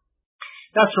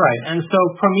 That's right. And so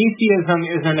Prometheism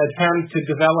is an attempt to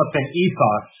develop an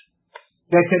ethos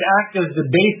that could act as the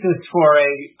basis for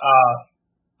a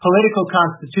political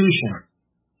constitution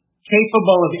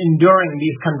capable of enduring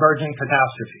these convergent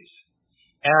catastrophes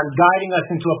and guiding us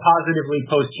into a positively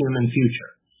post-human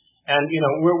future. And,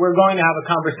 we're going to have a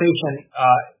conversation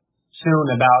soon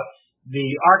about the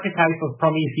archetype of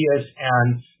Prometheus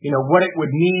and, what it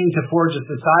would mean to forge a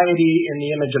society in the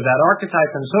image of that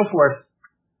archetype and so forth.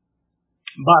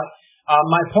 But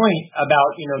my point about,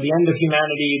 the end of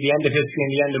humanity, the end of history,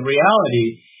 and the end of reality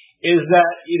is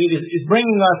that it is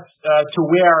bringing us to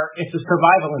where it's a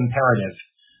survival imperative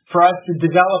for us to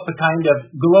develop a kind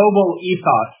of global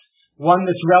ethos, one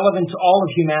that's relevant to all of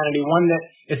humanity, one that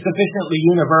is sufficiently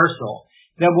universal,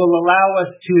 that will allow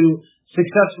us to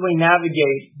successfully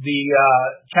navigate the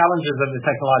challenges of the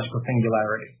technological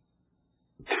singularity.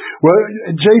 Well,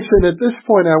 Jason, at this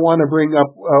point, I want to bring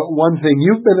up one thing.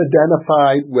 You've been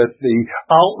identified with the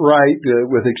alt-right,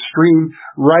 with extreme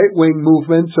right-wing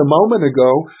movements a moment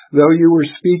ago, though you were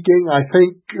speaking, I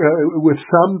think, with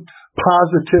some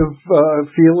positive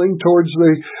feeling towards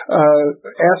the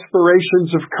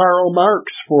aspirations of Karl Marx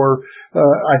for,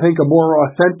 I think, a more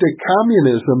authentic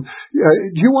communism.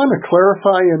 Do you want to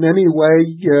clarify in any way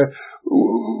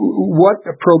what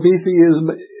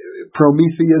Prometheism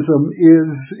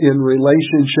is in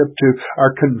relationship to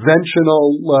our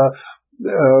conventional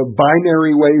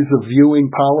binary ways of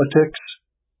viewing politics?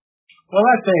 Well,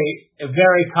 that's a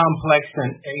very complex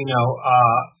and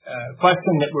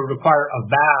question that would require a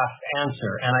vast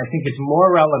answer, and I think it's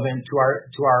more relevant to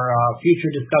our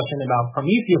future discussion about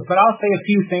Prometheus. But I'll say a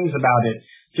few things about it,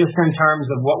 just in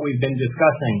terms of what we've been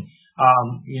discussing,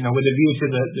 with a view to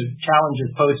the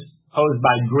challenges posed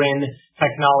by GRIN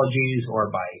technologies or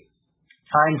by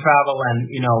time travel and,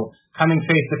 coming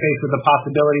face to face with the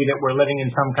possibility that we're living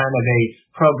in some kind of a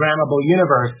programmable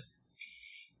universe.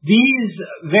 These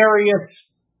various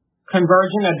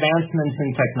convergent advancements in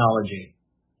technology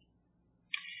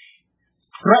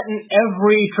threaten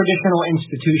every traditional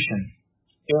institution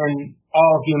in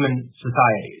all human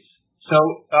societies.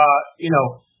 So,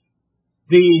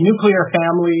 the nuclear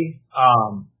family,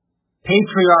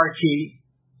 patriarchy,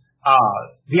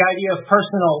 the idea of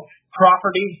personal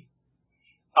property,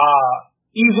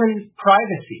 even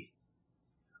privacy,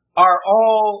 are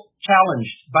all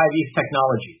challenged by these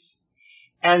technologies.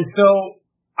 And so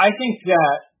I think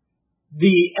that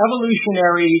the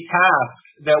evolutionary task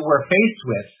that we're faced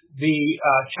with, the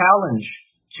challenge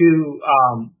to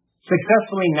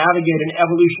successfully navigate an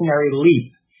evolutionary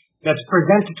leap that's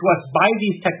presented to us by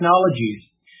these technologies,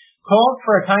 calls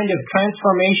for a kind of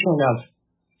transformation of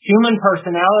human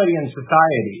personality and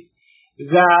society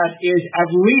that is at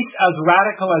least as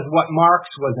radical as what Marx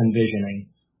was envisioning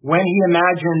when he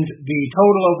imagined the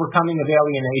total overcoming of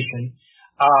alienation,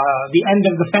 the end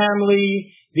of the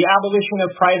family, the abolition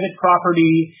of private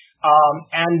property,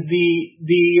 and the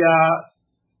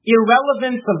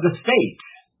irrelevance of the state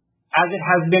as it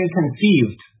has been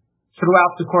conceived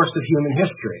throughout the course of human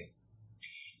history.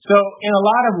 So in a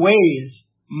lot of ways,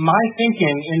 my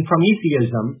thinking in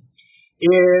Prometheism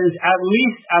is at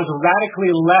least as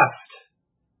radically left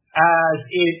as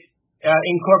it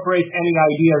incorporates any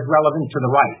ideas relevant to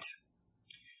the right.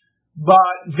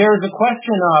 But there's a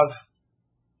question of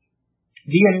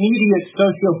the immediate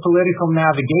socio-political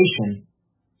navigation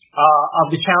of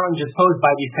the challenges posed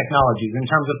by these technologies in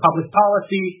terms of public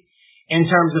policy, in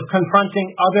terms of confronting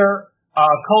other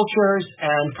cultures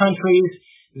and countries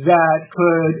that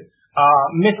could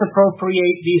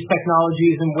misappropriate these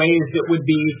technologies in ways that would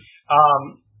be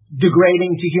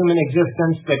degrading to human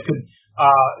existence, that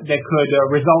could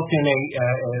result in a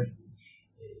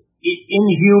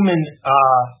inhuman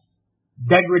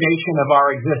degradation of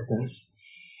our existence.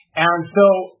 And so,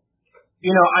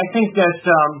 I think that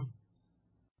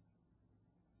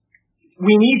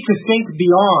we need to think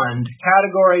beyond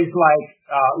categories like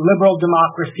liberal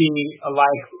democracy,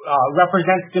 like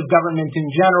representative government in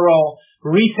general,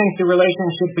 rethink the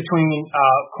relationship between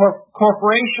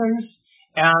corporations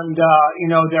and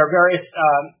their various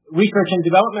research and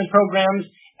development programs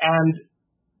and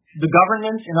the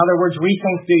government. In other words,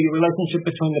 rethink the relationship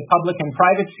between the public and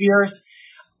private spheres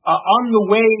on the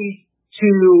way to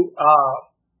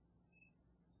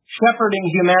shepherding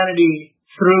humanity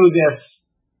through this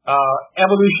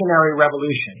evolutionary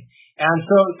revolution. And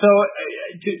so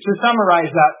to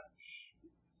summarize that,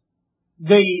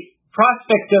 the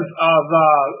prospect of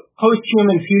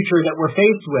post-human future that we're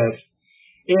faced with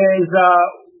is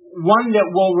one that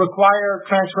will require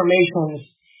transformations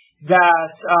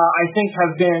that I think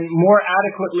have been more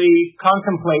adequately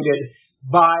contemplated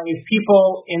by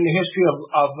people in the history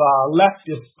of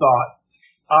leftist thought.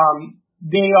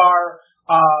 They are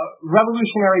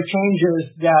revolutionary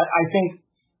changes that I think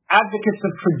advocates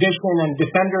of tradition and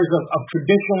defenders of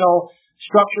traditional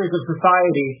structures of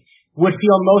society would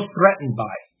feel most threatened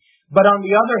by. But on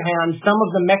the other hand, some of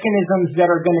the mechanisms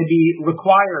that are going to be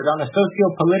required on a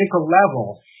socio-political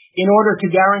level in order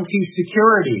to guarantee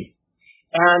security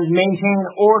and maintain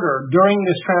order during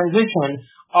this transition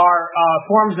are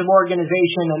forms of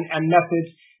organization and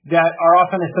methods that are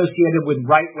often associated with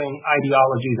right-wing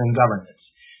ideologies and governance.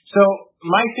 So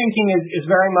my thinking is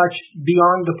very much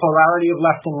beyond the polarity of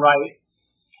left and right,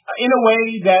 in a way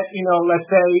that, let's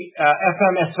say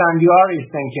FM Esfandiari's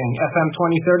thinking, FM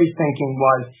 2030's thinking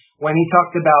was when he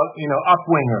talked about,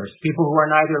 upwingers, people who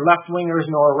are neither left-wingers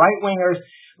nor right-wingers,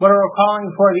 but are calling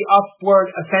for the upward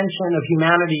ascension of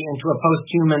humanity into a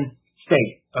post-human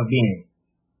state of being.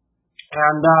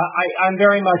 And I'm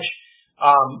very much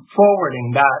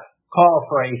forwarding that call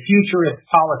for a futurist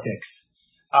politics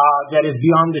that is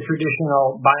beyond the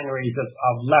traditional binaries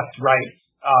of left-right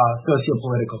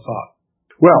sociopolitical thought.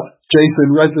 Well,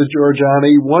 Jason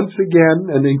Rezajorjani, once again,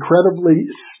 an incredibly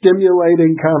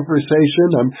stimulating conversation.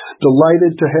 I'm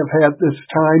delighted to have had this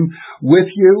time with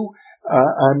you.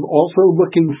 I'm also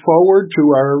looking forward to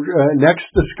our next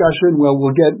discussion where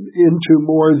we'll get into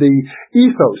more the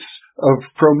ethos of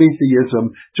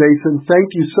Prometheism. Jason, thank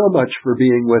you so much for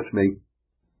being with me.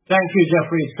 Thank you,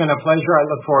 Jeffrey. It's been a pleasure. I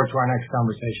look forward to our next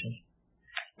conversation.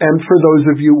 And for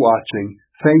those of you watching,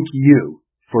 thank you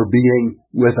for being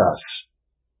with us.